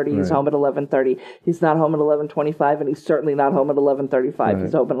 11:30, he's home at 11:30. He's not home at 11:25, and he's certainly not home at 11:35. Right.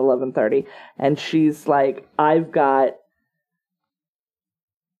 He's home at 11:30. And she's like, I've got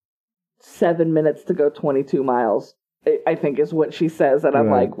 7 minutes to go 22 miles, I think is what she says. And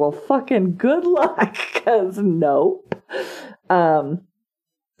I'm like, well, fucking good luck, because nope.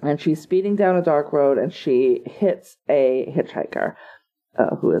 And she's speeding down a dark road, and she hits a hitchhiker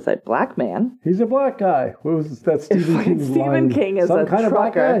who is a black man. He's a black guy. What was that Stephen King's line? Stephen King is some kind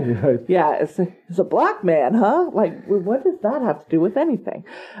trucker. Of black guy? Yeah, it's a black man, huh? Like, what does that have to do with anything?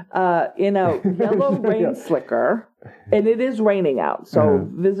 In a yellow rain slicker, and it is raining out, so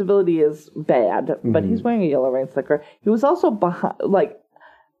visibility is bad, but he's wearing a yellow rain slicker. He was also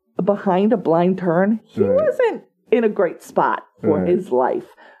behind a blind turn. He wasn't in a great spot for his life.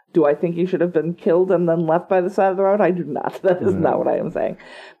 Do I think he should have been killed and then left by the side of the road? I do not. That is not what I am saying.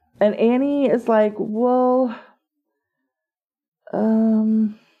 And Annie is like, well,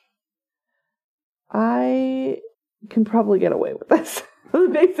 I can probably get away with this.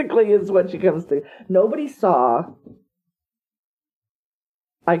 Basically is what she comes to. Nobody saw.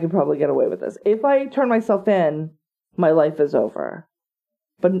 I can probably get away with this. If I turn myself in, my life is over.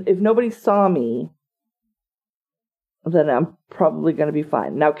 But if nobody saw me, then I'm probably going to be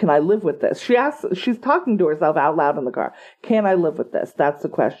fine. Now, can I live with this? She's talking to herself out loud in the car. Can I live with this? That's the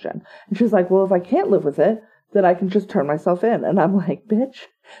question. And she's like, well, if I can't live with it, then I can just turn myself in. And I'm like, bitch,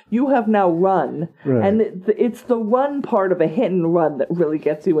 you have now run. Right. And it's the run part of a hit and run that really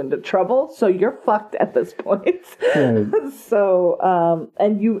gets you into trouble. So you're fucked at this point. Right. So,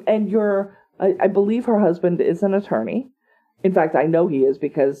 I believe her husband is an attorney. In fact, I know he is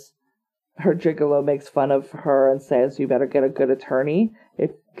because her gigolo makes fun of her and says, you better get a good attorney.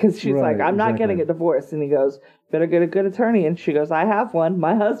 Because she's like, I'm not getting a divorce. And he goes, better get a good attorney. And she goes, I have one,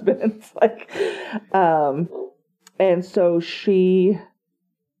 my husband. It's like, and so she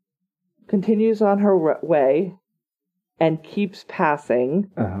continues on her way and keeps passing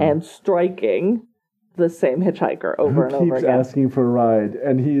and striking the same hitchhiker over and over again. Keeps asking for a ride,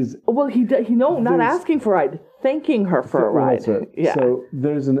 and he's... Well, not asking for a ride, thanking her for a ride. That's right. Yeah. So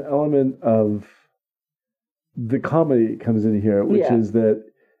there's an element of the comedy comes in here, which is that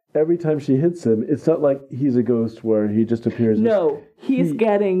every time she hits him, it's not like he's a ghost where he just appears. No, he's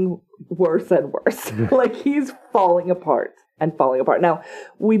getting worse and worse. Like, he's falling apart and falling apart. Now,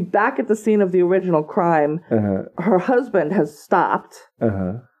 we back at the scene of the original crime. Her husband has stopped.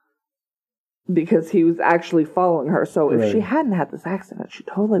 Because he was actually following her. So if she hadn't had this accident, she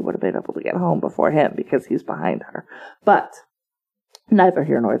totally would have been able to get home before him because he's behind her. But neither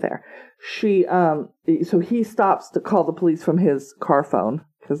here nor there. So he stops to call the police from his car phone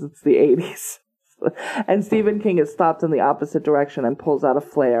because it's the 80s. And Stephen King is stopped in the opposite direction and pulls out a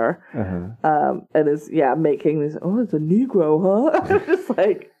flare. And is, making this, it's a Negro, huh? Just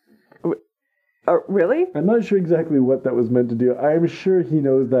like... really? I'm not sure exactly what that was meant to do. I'm sure he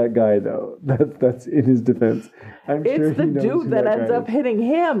knows that guy, though. That's in his defense. I'm sure it's the dude that ends up hitting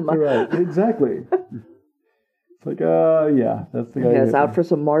him. Right, exactly. It's like, that's the guy. Yeah, it's out for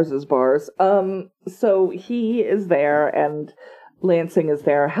some Mars's bars. So he is there, and Lansing is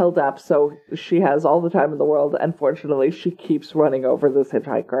there, held up, so she has all the time in the world. Unfortunately, she keeps running over this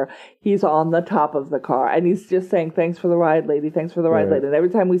hitchhiker. He's on the top of the car, and he's just saying, thanks for the ride, lady, thanks for the ride, lady. And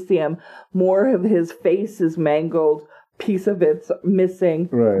every time we see him, more of his face is mangled, piece of it's missing,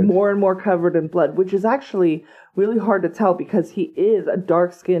 Right. more and more covered in blood, which is actually really hard to tell because he is a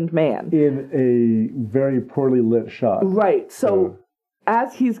dark-skinned man. In a very poorly lit shot. Right. So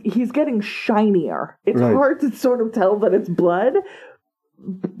as he's getting shinier, it's Right. hard to sort of tell that it's blood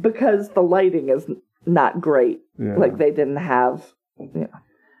because the lighting is not great. Yeah. Like they didn't have,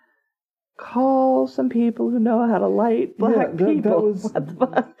 call some people who know how to light black people. That was What the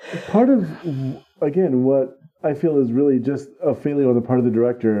fuck? part of, again, what I feel is really just a failure on the part of the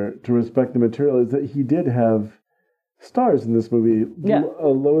director to respect the material is that he did have stars in this movie. Yeah.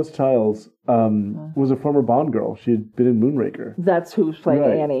 Lois Childs was a former Bond girl. She had been in Moonraker. That's who's playing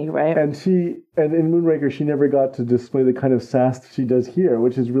Right. Annie, right? And in Moonraker, she never got to display the kind of sass she does here,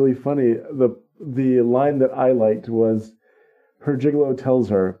 which is really funny. The line that I liked was her gigolo tells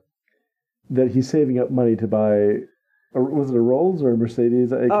her that he's saving up money to buy, was it a Rolls or a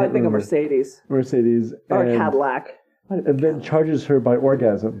Mercedes? I think remember. a Mercedes. Mercedes. Or a Cadillac. And then charges her by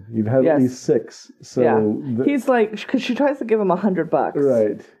orgasm. You've had Yes. at least 6. So Yeah. He's like, because she tries to give him $100.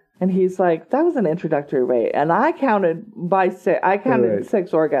 right. And he's like, that was an introductory rate. And I counted Right.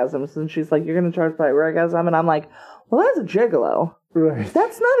 6 orgasms. And she's like, you're going to charge by orgasm? And I'm like, well, that's a gigolo. Right.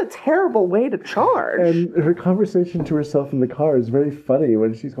 That's not a terrible way to charge. And her conversation to herself in the car is very funny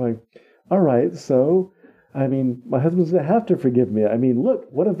when she's going, all right, so, I mean, my husband's going to have to forgive me. I mean, look,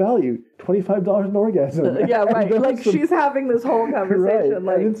 what a value. $25 an orgasm. Yeah, right. Like, she's having this whole conversation. Right.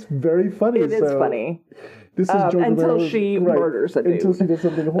 Like, and it's very funny. it is funny. This is George until Romero's- she murders a dude. Until she does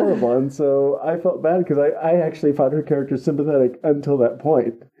something horrible. And so I felt bad because I actually found her character sympathetic until that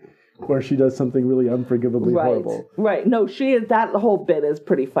point where she does something really unforgivably horrible. Right. No, that whole bit is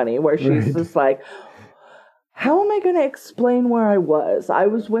pretty funny where she's just like, how am I going to explain where I was? I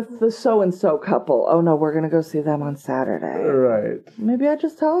was with the so-and-so couple. Oh, no, we're going to go see them on Saturday. Right. Maybe I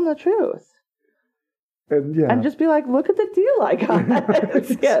just tell them the truth. And yeah. And just be like, look at the deal I got.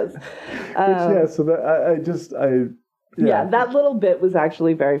 Yes. So that Yeah, that little bit was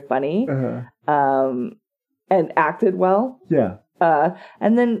actually very funny. And acted well. Yeah.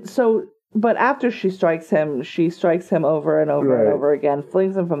 And then, but after she strikes him over and over and over again,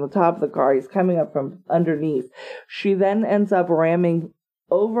 flings him from the top of the car. He's coming up from underneath. She then ends up ramming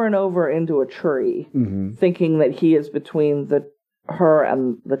over and over into a tree, thinking that he is between her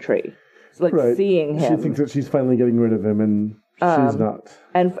and the tree. It's like seeing him. She thinks that she's finally getting rid of him, and she's not.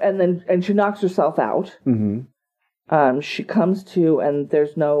 And she knocks herself out. She comes to, and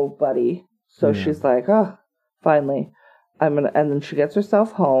there's nobody. So she's like, oh, finally. And then she gets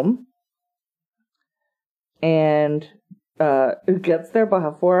herself home. And gets there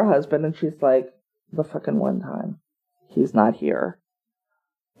before her husband, and she's like, the fucking one time. He's not here.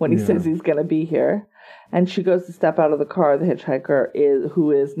 When he says he's going to be here. And she goes to step out of the car. The hitchhiker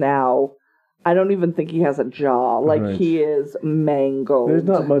who is now, I don't even think he has a jaw. Like, he is mangled. There's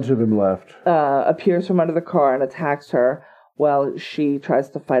not much of him left. Appears from under the car and attacks her. Well, she tries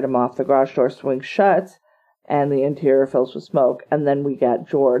to fight him off. The garage door swings shut, and the interior fills with smoke. And then we get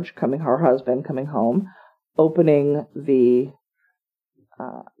George, her husband, coming home, opening the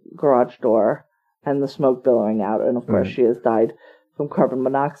garage door, and the smoke billowing out. And, of course, she has died from carbon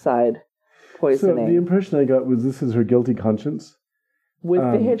monoxide poisoning. So the impression I got was this is her guilty conscience. With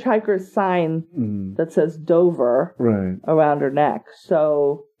the hitchhiker's sign that says Dover around her neck.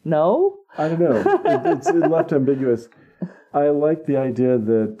 So, no? I don't know. It's left ambiguous. I like the idea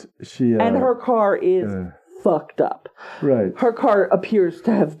that she... and her car is fucked up. Right. Her car appears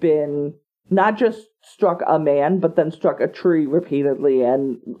to have been not just struck a man, but then struck a tree repeatedly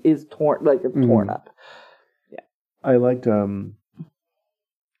and is torn up. Yeah. I liked...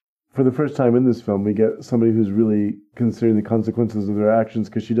 for the first time in this film, we get somebody who's really considering the consequences of their actions,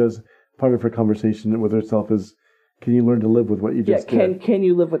 because she does, part of her conversation with herself is, can you learn to live with what you just did? Can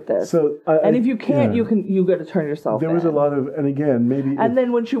you live with this? So, and if you can't, you got to turn yourself There was a lot of, and again, maybe... And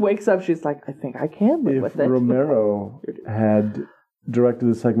then when she wakes up, she's like, I think I can live with it. If Romero had directed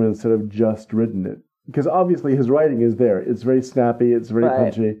the segment instead of just written it, because obviously his writing is there. It's very snappy. It's very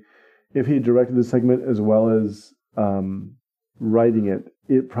punchy. If he directed the segment as well as writing it,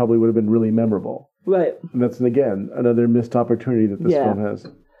 it probably would have been really memorable. Right. And that's, again, another missed opportunity that this film has.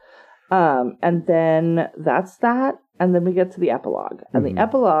 And then that's that. And then we get to the epilogue. And the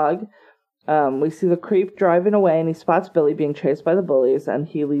epilogue, we see the creep driving away, and he spots Billy being chased by the bullies, and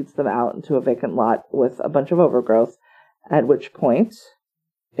he leads them out into a vacant lot with a bunch of overgrowth, at which point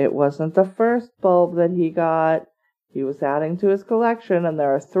it wasn't the first bulb that he got. He was adding to his collection, and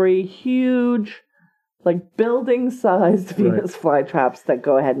there are 3 huge, like, building-sized Venus flytraps that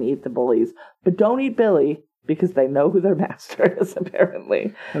go ahead and eat the bullies. But don't eat Billy. because they know who their master is,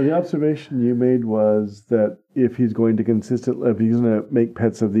 apparently. And the observation you made was that if he's going to make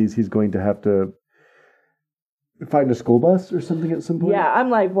pets of these, he's going to have to find a school bus or something at some point? Yeah, I'm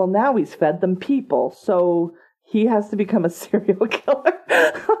like, well, now he's fed them people, so he has to become a serial killer.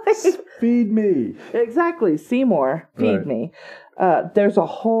 Feed me. Exactly. Seymour, feed me. There's a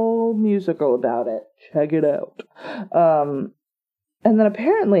whole musical about it. Check it out. And then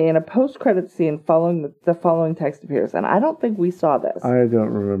apparently in a post-credit scene following the following text appears, and I don't think we saw this. I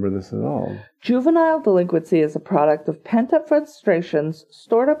don't remember this at all. Juvenile delinquency is a product of pent-up frustrations,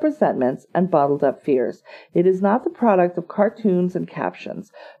 stored-up resentments, and bottled-up fears. It is not the product of cartoons and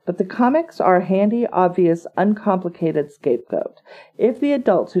captions, but the comics are a handy, obvious, uncomplicated scapegoat. If the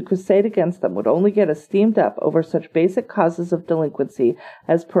adults who crusade against them would only get us steamed up over such basic causes of delinquency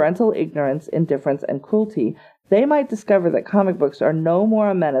as parental ignorance, indifference, and cruelty, they might discover that comic books are no more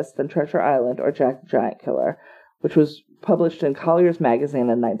a menace than Treasure Island or Jack the Giant Killer, which was published in Collier's Magazine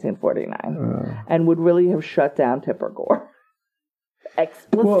in 1949, and would really have shut down Tipper Gore.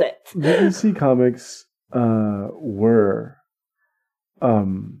 Explicit. Well, the EC comics were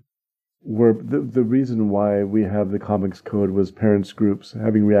the reason why we have the comics code was parents groups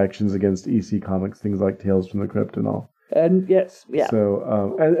having reactions against EC comics, things like Tales from the Crypt and all. And yes, yeah.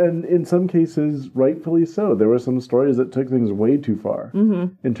 So, and in some cases, rightfully so. There were some stories that took things way too far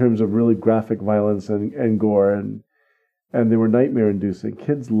in terms of really graphic violence and gore, and they were nightmare-inducing.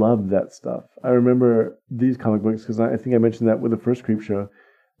 Kids loved that stuff. I remember these comic books because I think I mentioned that with the first Creepshow.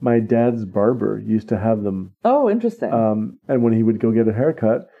 My dad's barber used to have them. Oh, interesting. And when he would go get a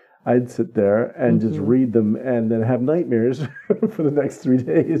haircut, I'd sit there and just read them and then have nightmares for the next 3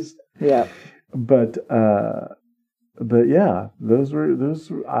 days. Yeah. But yeah, those were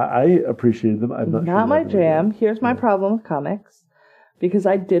I appreciated them. I'm not sure my jam. Here's my problem with comics, because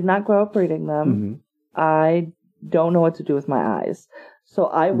I did not grow up reading them. I don't know what to do with my eyes, so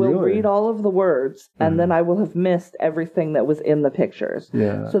I will read all of the words, and then I will have missed everything that was in the pictures.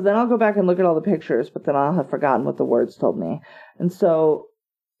 Yeah. So then I'll go back and look at all the pictures, but then I'll have forgotten what the words told me, and so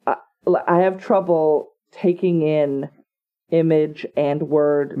I have trouble taking in image and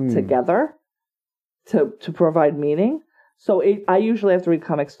word together to provide meaning. So I usually have to read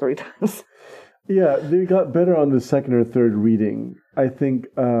comics 3 times. Yeah, they got better on the second or third reading, I think.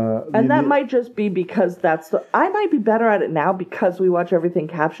 And that might just be because I might be better at it now because we watch everything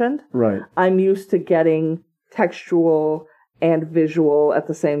captioned. Right. I'm used to getting textual and visual at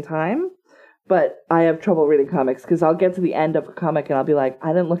the same time. But I have trouble reading comics because I'll get to the end of a comic and I'll be like, I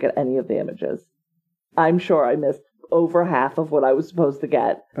didn't look at any of the images. I'm sure I missed over half of what I was supposed to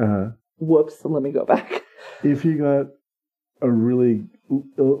get. Whoops, let me go back. If you got a really,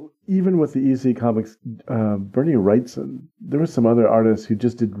 even with the EC comics, Bernie Wrightson, there were some other artists who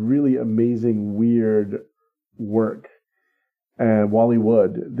just did really amazing, weird work. And Wally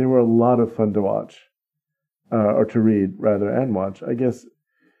Wood, they were a lot of fun to watch, or to read, rather, and watch. I guess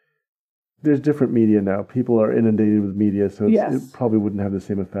there's different media now. People are inundated with media, so it probably wouldn't have the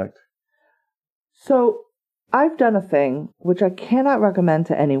same effect. So I've done a thing which I cannot recommend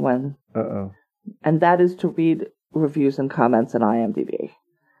to anyone. And that is to read reviews and comments in IMDb.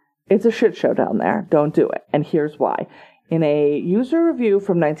 It's a shit show down there. Don't do it. And here's why. In a user review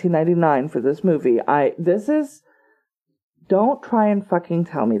from 1999 for this movie, don't try and fucking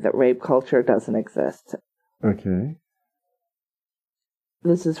tell me that rape culture doesn't exist. Okay.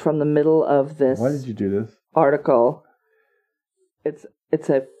 This is from the middle of this. Why did you do this? Article. It's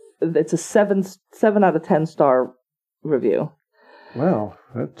a 7 out of 10 star review. Wow,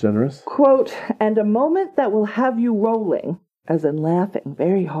 that's generous. Quote, and a moment that will have you rolling, as in laughing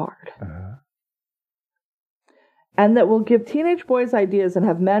very hard. And that will give teenage boys ideas and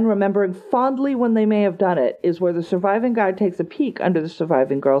have men remembering fondly when they may have done it, is where the surviving guy takes a peek under the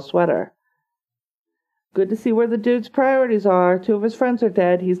surviving girl's sweater. Good to see where the dude's priorities are. 2 of his friends are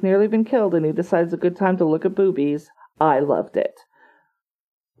dead, he's nearly been killed, and he decides a good time to look at boobies. I loved it.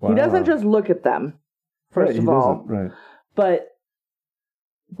 Wow. He doesn't just look at them, first of all. Right. But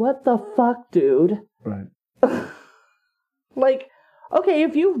what the fuck, dude? Right. Like, okay,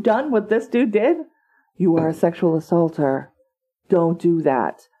 if you've done what this dude did, you are a sexual assaulter. Don't do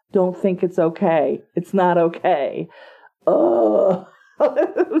that. Don't think it's okay. It's not okay. Ugh.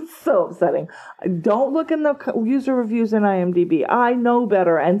 It was so upsetting. Don't look in the user reviews in IMDb. I know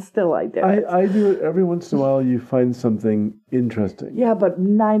better, and still I did it. I do it every once in a while. You find something interesting. Yeah, but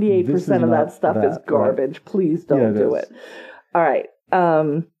 98% of that stuff is garbage. Right. Please don't do it. All right.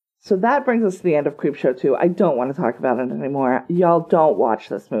 So that brings us to the end of Creepshow 2. I don't want to talk about it anymore. Y'all don't watch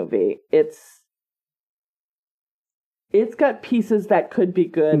this movie. It's got pieces that could be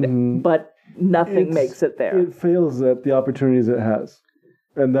good, but nothing makes it there. It fails at the opportunities it has.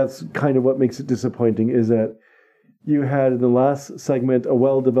 And that's kind of what makes it disappointing, is that you had in the last segment a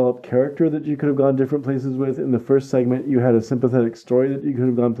well-developed character that you could have gone different places with. In the first segment, you had a sympathetic story that you could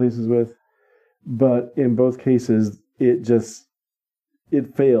have gone places with. But in both cases, it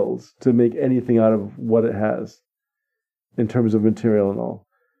fails to make anything out of what it has in terms of material and all.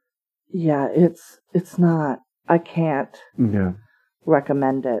 Yeah, it's not. I can't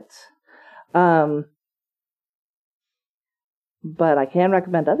recommend it. But I can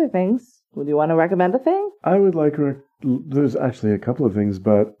recommend other things. Would you want to recommend a thing? I would like there's actually a couple of things,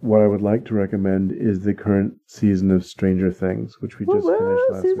 but what I would like to recommend is the current season of Stranger Things, which we just finished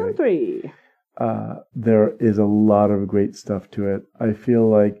last season week. 3. There is a lot of great stuff to it. I feel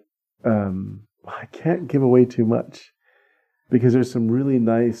like I can't give away too much because there's some really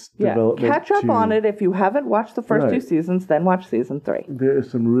nice development. Catch up on it if you haven't watched the first 2 seasons, then watch season 3. There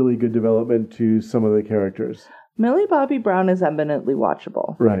is some really good development to some of the characters. Millie Bobby Brown is eminently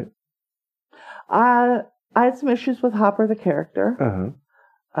watchable. Right. I had some issues with Hopper, the character.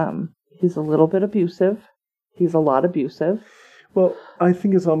 He's a little bit abusive. He's a lot abusive. Well, I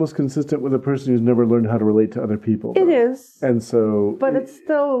think it's almost consistent with a person who's never learned how to relate to other people. It is. And so... But it's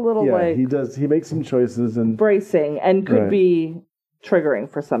still a little like... he makes some choices and... bracing and could be triggering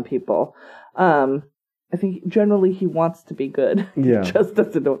for some people. I think generally he wants to be good. Yeah. He just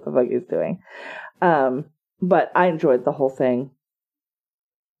doesn't know what the fuck he's doing. But I enjoyed the whole thing.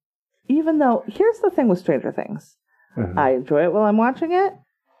 Even though, here's the thing with Stranger Things. I enjoy it while I'm watching it.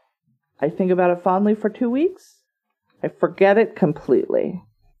 I think about it fondly for 2 weeks. I forget it completely.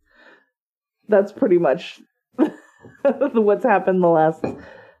 That's pretty much what's happened the last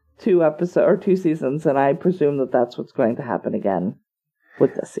 2 seasons, and I presume that that's what's going to happen again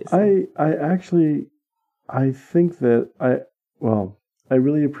with this season. I think that I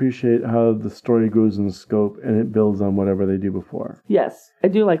really appreciate how the story grows in scope and it builds on whatever they do before. Yes, I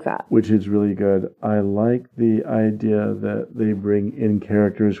do like that. Which is really good. I like the idea that they bring in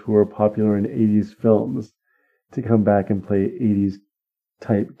characters who are popular in 80s films to come back and play 80s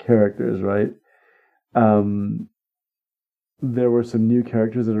type characters, right? There were some new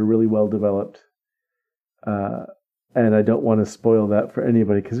characters that are really well developed. And I don't want to spoil that for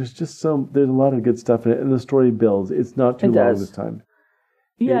anybody because there's a lot of good stuff in it, and the story builds. It's not too long this time.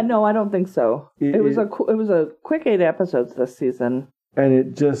 Yeah, no, I don't think so. It was a quick 8 episodes this season, and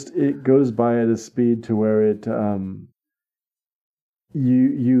it goes by at a speed to where it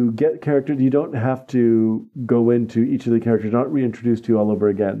you get characters. You don't have to go into each of the characters, not reintroduced to you all over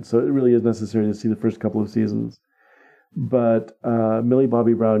again. So it really is necessary to see the first couple of seasons. But Millie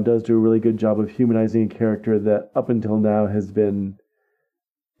Bobby Brown does do a really good job of humanizing a character that up until now has been,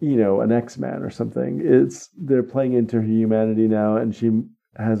 an X-Man or something. They're playing into her humanity now, and she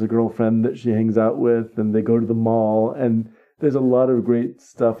has a girlfriend that she hangs out with, and they go to the mall, and there's a lot of great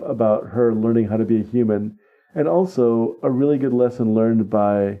stuff about her learning how to be a human, and also a really good lesson learned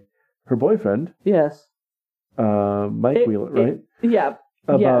by her boyfriend. Yes. Mike Wheeler, right? Yeah.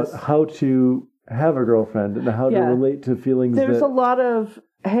 About how to have a girlfriend and how to relate to feelings. There's a lot of,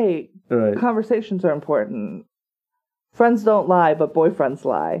 conversations are important. Friends don't lie, but boyfriends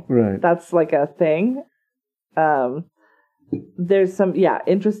lie. Right. That's like a thing. There's some,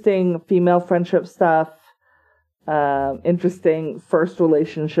 interesting female friendship stuff, interesting first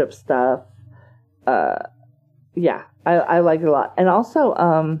relationship stuff. I like it a lot. And also,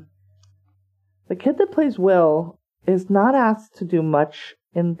 the kid that plays Will is not asked to do much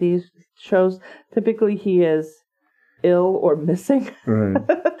in these shows. Typically, he is ill or missing. Right.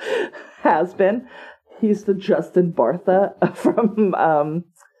 Has been. He's the Justin Bartha from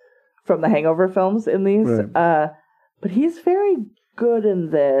the Hangover films in these. Right. But he's very good in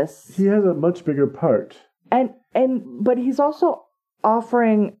this. He has a much bigger part. But he's also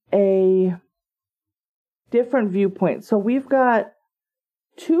offering a different viewpoint. So we've got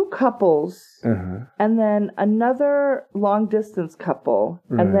 2 couples and then another long distance couple.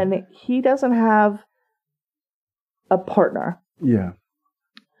 Right. And then he doesn't have a partner. Yeah.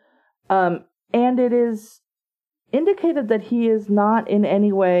 And it is indicated that he is not in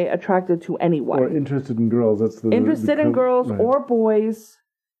any way attracted to anyone. Or interested in girls. That's in girls or boys.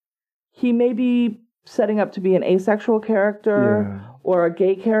 He may be setting up to be an asexual character or a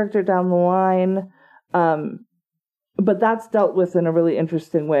gay character down the line. But that's dealt with in a really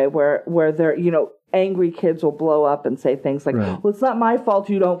interesting way where they're, angry kids will blow up and say things like, well, it's not my fault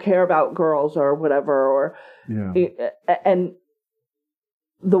you don't care about girls or whatever. And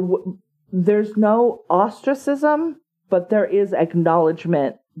there's no ostracism, but there is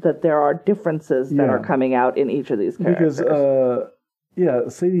acknowledgement that there are differences that are coming out in each of these characters.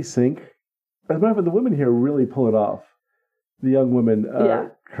 Because, Sadie Sink As a matter of fact, the women here really pull it off. The young woman,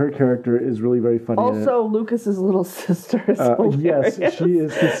 her character is really very funny. Also, Lucas's little sister is hilarious. Yes, she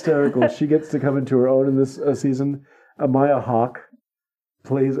is hysterical. She gets to come into her own in this season. Amaya Hawke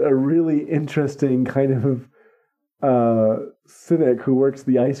plays a really interesting kind of cynic who works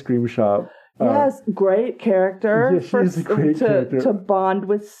the ice cream shop. Yes, great character. Yeah, she is a great character. To bond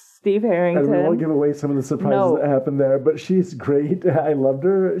with Steve Harrington. And we won't give away some of the surprises that happened there, but she's great. I loved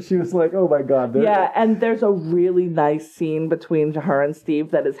her. She was like, oh my God. Yeah, and there's a really nice scene between her and Steve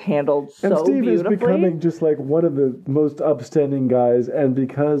that is handled so beautifully. And Steve is becoming just like one of the most upstanding guys, and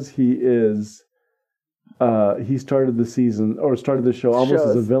because he is, he started the season, or started the show almost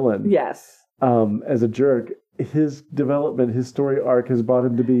as a villain. Yes. As a jerk. His development, his story arc has brought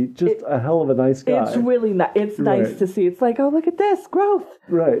him to be just a hell of a nice guy. It's really nice. It's nice to see. It's like, oh, look at this growth.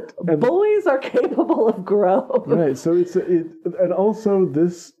 Right. And bullies are capable of growth. Right. So and also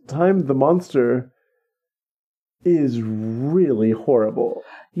this time the monster is really horrible.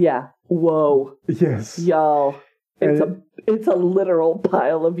 Yeah. Whoa. Yes. Y'all. It's a literal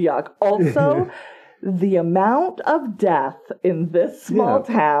pile of yuck. Also, the amount of death in this small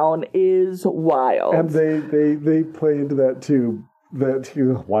town is wild. And they play into that too.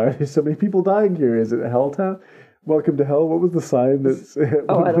 Why are there so many people dying here? Is it a hell town? Welcome to hell. What was the sign that's...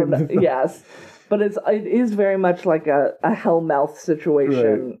 I don't know. Yes. But it is very much like a hellmouth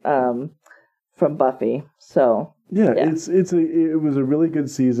situation from Buffy. So... Yeah, it was a really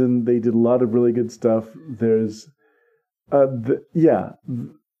good season. They did a lot of really good stuff. There's...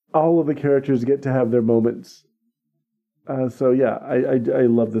 all of the characters get to have their moments. I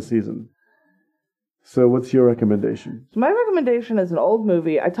love the season. So what's your recommendation? So my recommendation is an old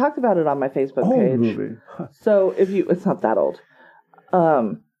movie. I talked about it on my Facebook page. Old movie. So it's not that old.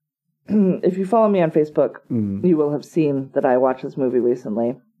 If you follow me on Facebook, you will have seen that I watched this movie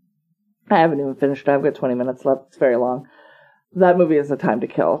recently. I haven't even finished it. I've got 20 minutes left. It's very long. That movie is A Time to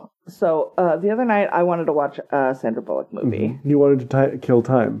Kill. So the other night I wanted to watch a Sandra Bullock movie. Mm-hmm. You wanted to kill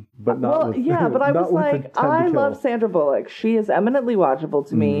time, but not with... yeah, but I was like, I love Sandra Bullock. She is eminently watchable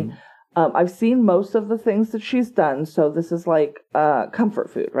to me. I've seen most of the things that she's done, so this is like comfort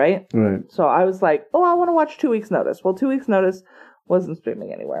food, right? Right. So I was like, I want to watch 2 Weeks Notice. Well, 2 Weeks Notice wasn't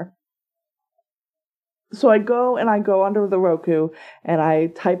streaming anywhere. So I go under the Roku, and I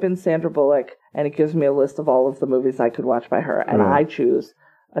type in Sandra Bullock, and it gives me a list of all of the movies I could watch by her, and I choose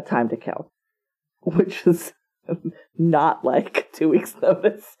A Time to Kill, which is not like 2 Weeks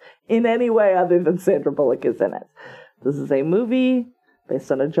Notice in any way other than Sandra Bullock is in it. This is a movie based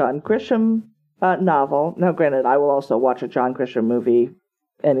on a John Grisham novel. Now, granted, I will also watch a John Grisham movie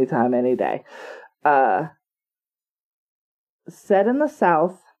anytime, any day. Set in the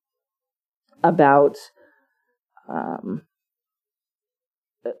South about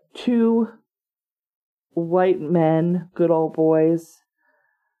two white men, good old boys,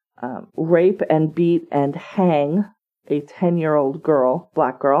 rape and beat and hang a 10-year-old girl,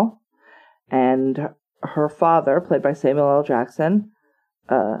 black girl, and her father, played by Samuel L. Jackson,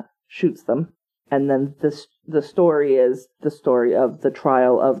 shoots them. And then the story is the story of the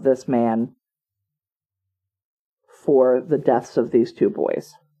trial of this man for the deaths of these two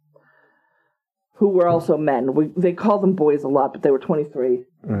boys, who were also men. They call them boys a lot, but they were 23.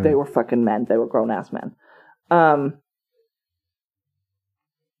 Mm. They were fucking men. They were grown-ass men.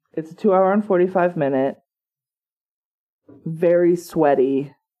 It's a 2-hour and 45-minute, very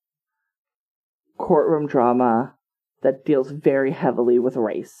sweaty courtroom drama that deals very heavily with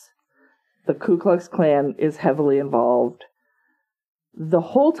race. The Ku Klux Klan is heavily involved. The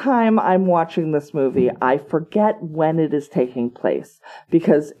whole time I'm watching this movie, I forget when it is taking place,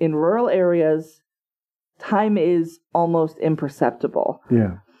 because in rural areas, time is almost imperceptible.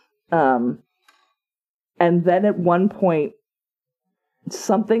 Yeah. And then at one point,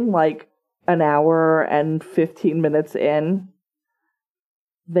 something like an hour and 15 minutes in,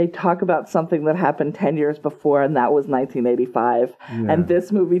 they talk about something that happened 10 years before, and that was 1985. Yeah. And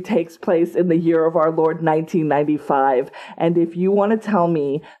this movie takes place in the year of our Lord 1995. And if you want to tell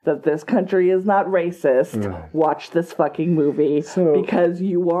me that this country is not racist, watch this fucking movie, because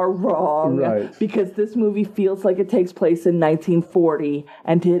you are wrong. Right. Because this movie feels like it takes place in 1940,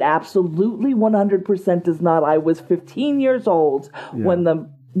 and it absolutely 100% does not. I was 15 years old when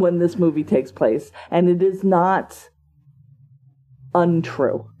this movie takes place, and it is not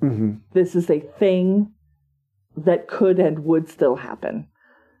untrue. Mm-hmm. This is a thing that could and would still happen.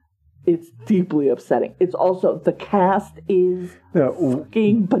 It's deeply upsetting. It's also, the cast is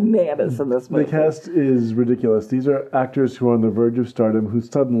fucking bananas in this movie. The cast is ridiculous. These are actors who are on the verge of stardom, who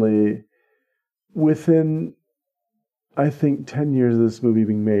suddenly, within, I think, 10 years of this movie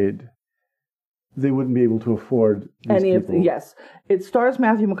being made, they wouldn't be able to afford these Any people. of yes. It stars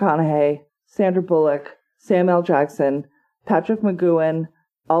Matthew McConaughey, Sandra Bullock, Samuel Jackson, Patrick McGowan,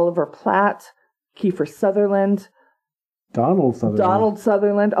 Oliver Platt, Kiefer Sutherland, Donald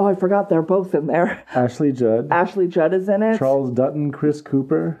Sutherland. Oh, I forgot they're both in there. Ashley Judd. Ashley Judd is in it. Charles Dutton, Chris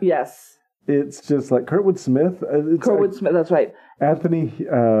Cooper. Yes. It's just like Kurtwood Smith. Smith, that's right. Anthony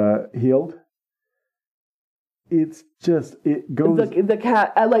Heald. It's just, it goes... The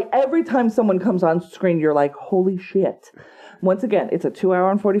cat, like, every time someone comes on screen, you're like, holy shit. Once again, it's a 2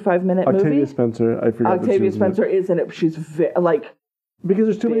 hour and 45-minute movie. Octavia Spencer, I forgot. Octavia Spencer is in it. She's, because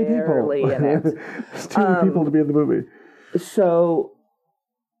there's too many people. In it. There's too many people to be in the movie. So,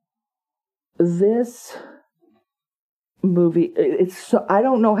 this movie, I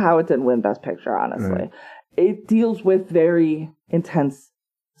don't know how it didn't win Best Picture, honestly. Right. It deals with very intense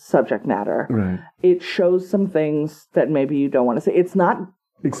subject matter. Right. It shows some things that maybe you don't want to say. It's not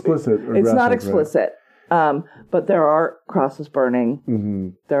explicit. It's graphic, not explicit. Right. But there are crosses burning. Mm-hmm.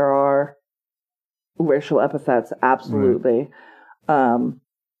 There are racial epithets, absolutely. Right.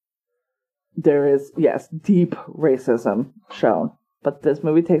 There is, yes, deep racism shown. But this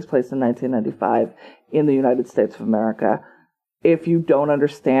movie takes place in 1995 in the United States of America. If you don't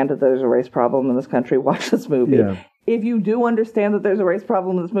understand that there's a race problem in this country, watch this movie. Yeah. If you do understand that there's a race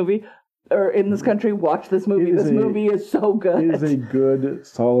problem in this movie, or in this country, watch this movie. This movie is so good. It is a good,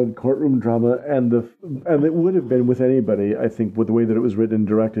 solid courtroom drama, and it would have been with anybody, I think, with the way that it was written and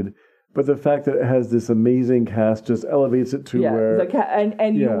directed. But the fact that it has this amazing cast just elevates it to where...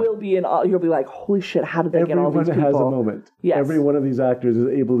 you will be you'll be like, holy shit, how did they get all these people? Everyone has a moment. Yes. Every one of these actors is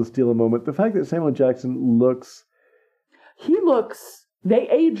able to steal a moment. The fact that Samuel Jackson looks... They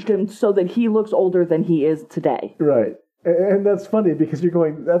aged him so that he looks older than he is today. Right. And that's funny because you're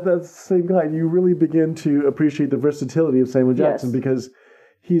going, that's the same guy. You really begin to appreciate the versatility of Samuel Jackson because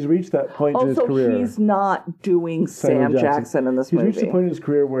he's reached that point in his career. Also, he's not doing Sam Jackson in this movie. He's reached the point in his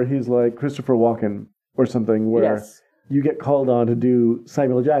career where he's like Christopher Walken or something where you get called on to do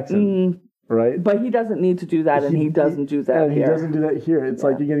Samuel Jackson. Right? But he doesn't need to do that, and he doesn't do that here. He doesn't do that here. It's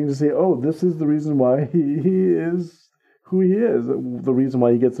like you're getting to say, oh, this is the reason why he is who he is, the reason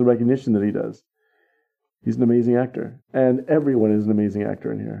why he gets the recognition that he does. He's an amazing actor. And everyone is an amazing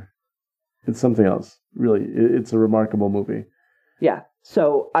actor in here. It's something else. Really, it's a remarkable movie. Yeah.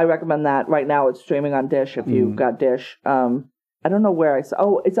 So I recommend that. Right now it's streaming on Dish if you've got Dish. I don't know where I saw.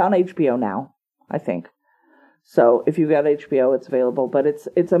 Oh, it's on HBO now, I think. So if you got HBO, it's available. But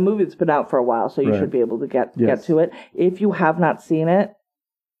it's a movie that's been out for a while, so you should be able to get to it. If you have not seen it,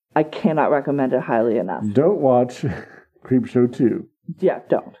 I cannot recommend it highly enough. Don't watch Creepshow 2. Yeah,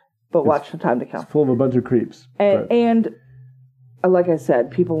 don't. But watch The Time to Kill. It's full of a bunch of creeps. And like I said,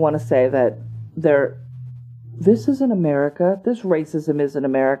 people want to say that this isn't America. This racism isn't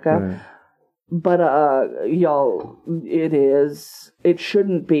America. Right. But, y'all, it is. It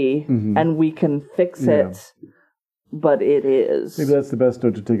shouldn't be. Mm-hmm. And we can fix it. But it is. Maybe that's the best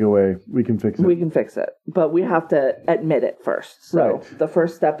note to take away. We can fix it. We can fix it. But we have to admit it first. So the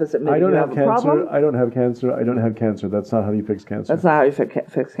first step is admitting you have a problem. I don't have cancer. I don't have cancer. That's not how you fix cancer. That's not how you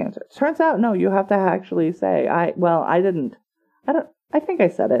fix cancer. Turns out, no, you have to actually say, I didn't. I think I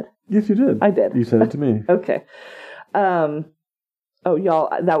said it. Yes, you did. I did. You said it to me. Okay. Oh, y'all,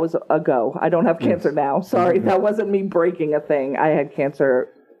 that was a go. I don't have cancer now. Sorry, that wasn't me breaking a thing. I had cancer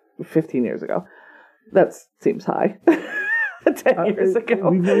 15 years ago. That seems high. 10 years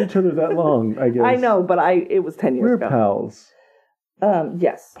ago. We've known each other that long, I guess. I know, but it was 10 years ago. We're pals.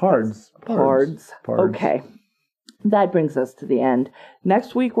 Yes. Pards. Okay. That brings us to the end.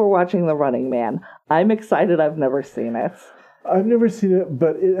 Next week, we're watching The Running Man. I'm excited. I've never seen it. I've never seen it,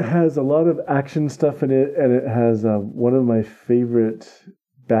 but it has a lot of action stuff in it, and it has one of my favorite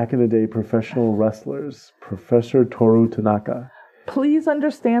back-in-the-day professional wrestlers, Professor Toru Tanaka. Please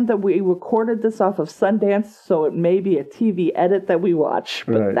understand that we recorded this off of Sundance, so it may be a TV edit that we watch,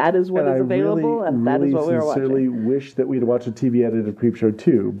 but that is what is available, and that is what we are watching. I sincerely wish that we'd watch a TV edit of Creepshow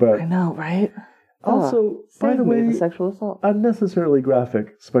 2, but... I know, right? Also, by the way, the sexual assault. Unnecessarily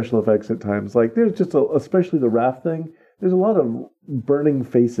graphic special effects at times. Like, there's just, especially the raft thing, there's a lot of burning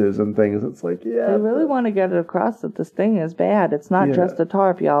faces and things. It's like, They really want to get it across that this thing is bad. It's not just a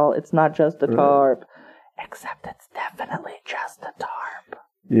tarp, y'all. It's not just a tarp. Except it's definitely just a tarp.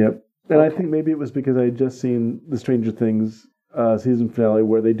 Yep. And I think maybe it was because I had just seen the Stranger Things season finale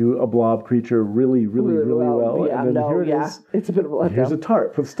where they do a blob creature really well. Yeah, and then it's a bit of a letdown. Here's a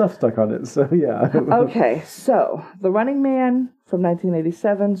tarp with stuff stuck on it. So, yeah. Okay, so The Running Man from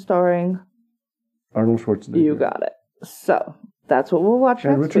 1987 starring... Arnold Schwarzenegger. You got it. So, that's what we'll watch next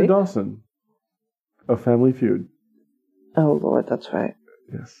week. And Richard Dawson. A Family Feud. Oh, Lord, that's right.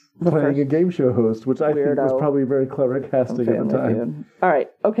 Yes. The Playing first a game show host, which I think was weirdo probably very clever casting at the Family time. Feud. All right.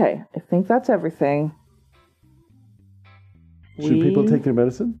 Okay. I think that's everything. Should people take their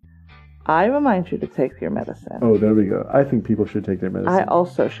medicine? I remind you to take your medicine. Oh, there we go. I think people should take their medicine. I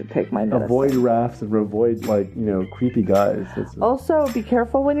also should take my medicine. Avoid rafts and avoid, creepy guys. Also, be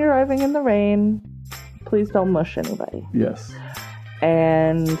careful when you're driving in the rain. Please don't mush anybody. Yes.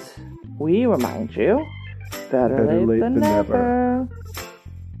 And we remind you, better late than never.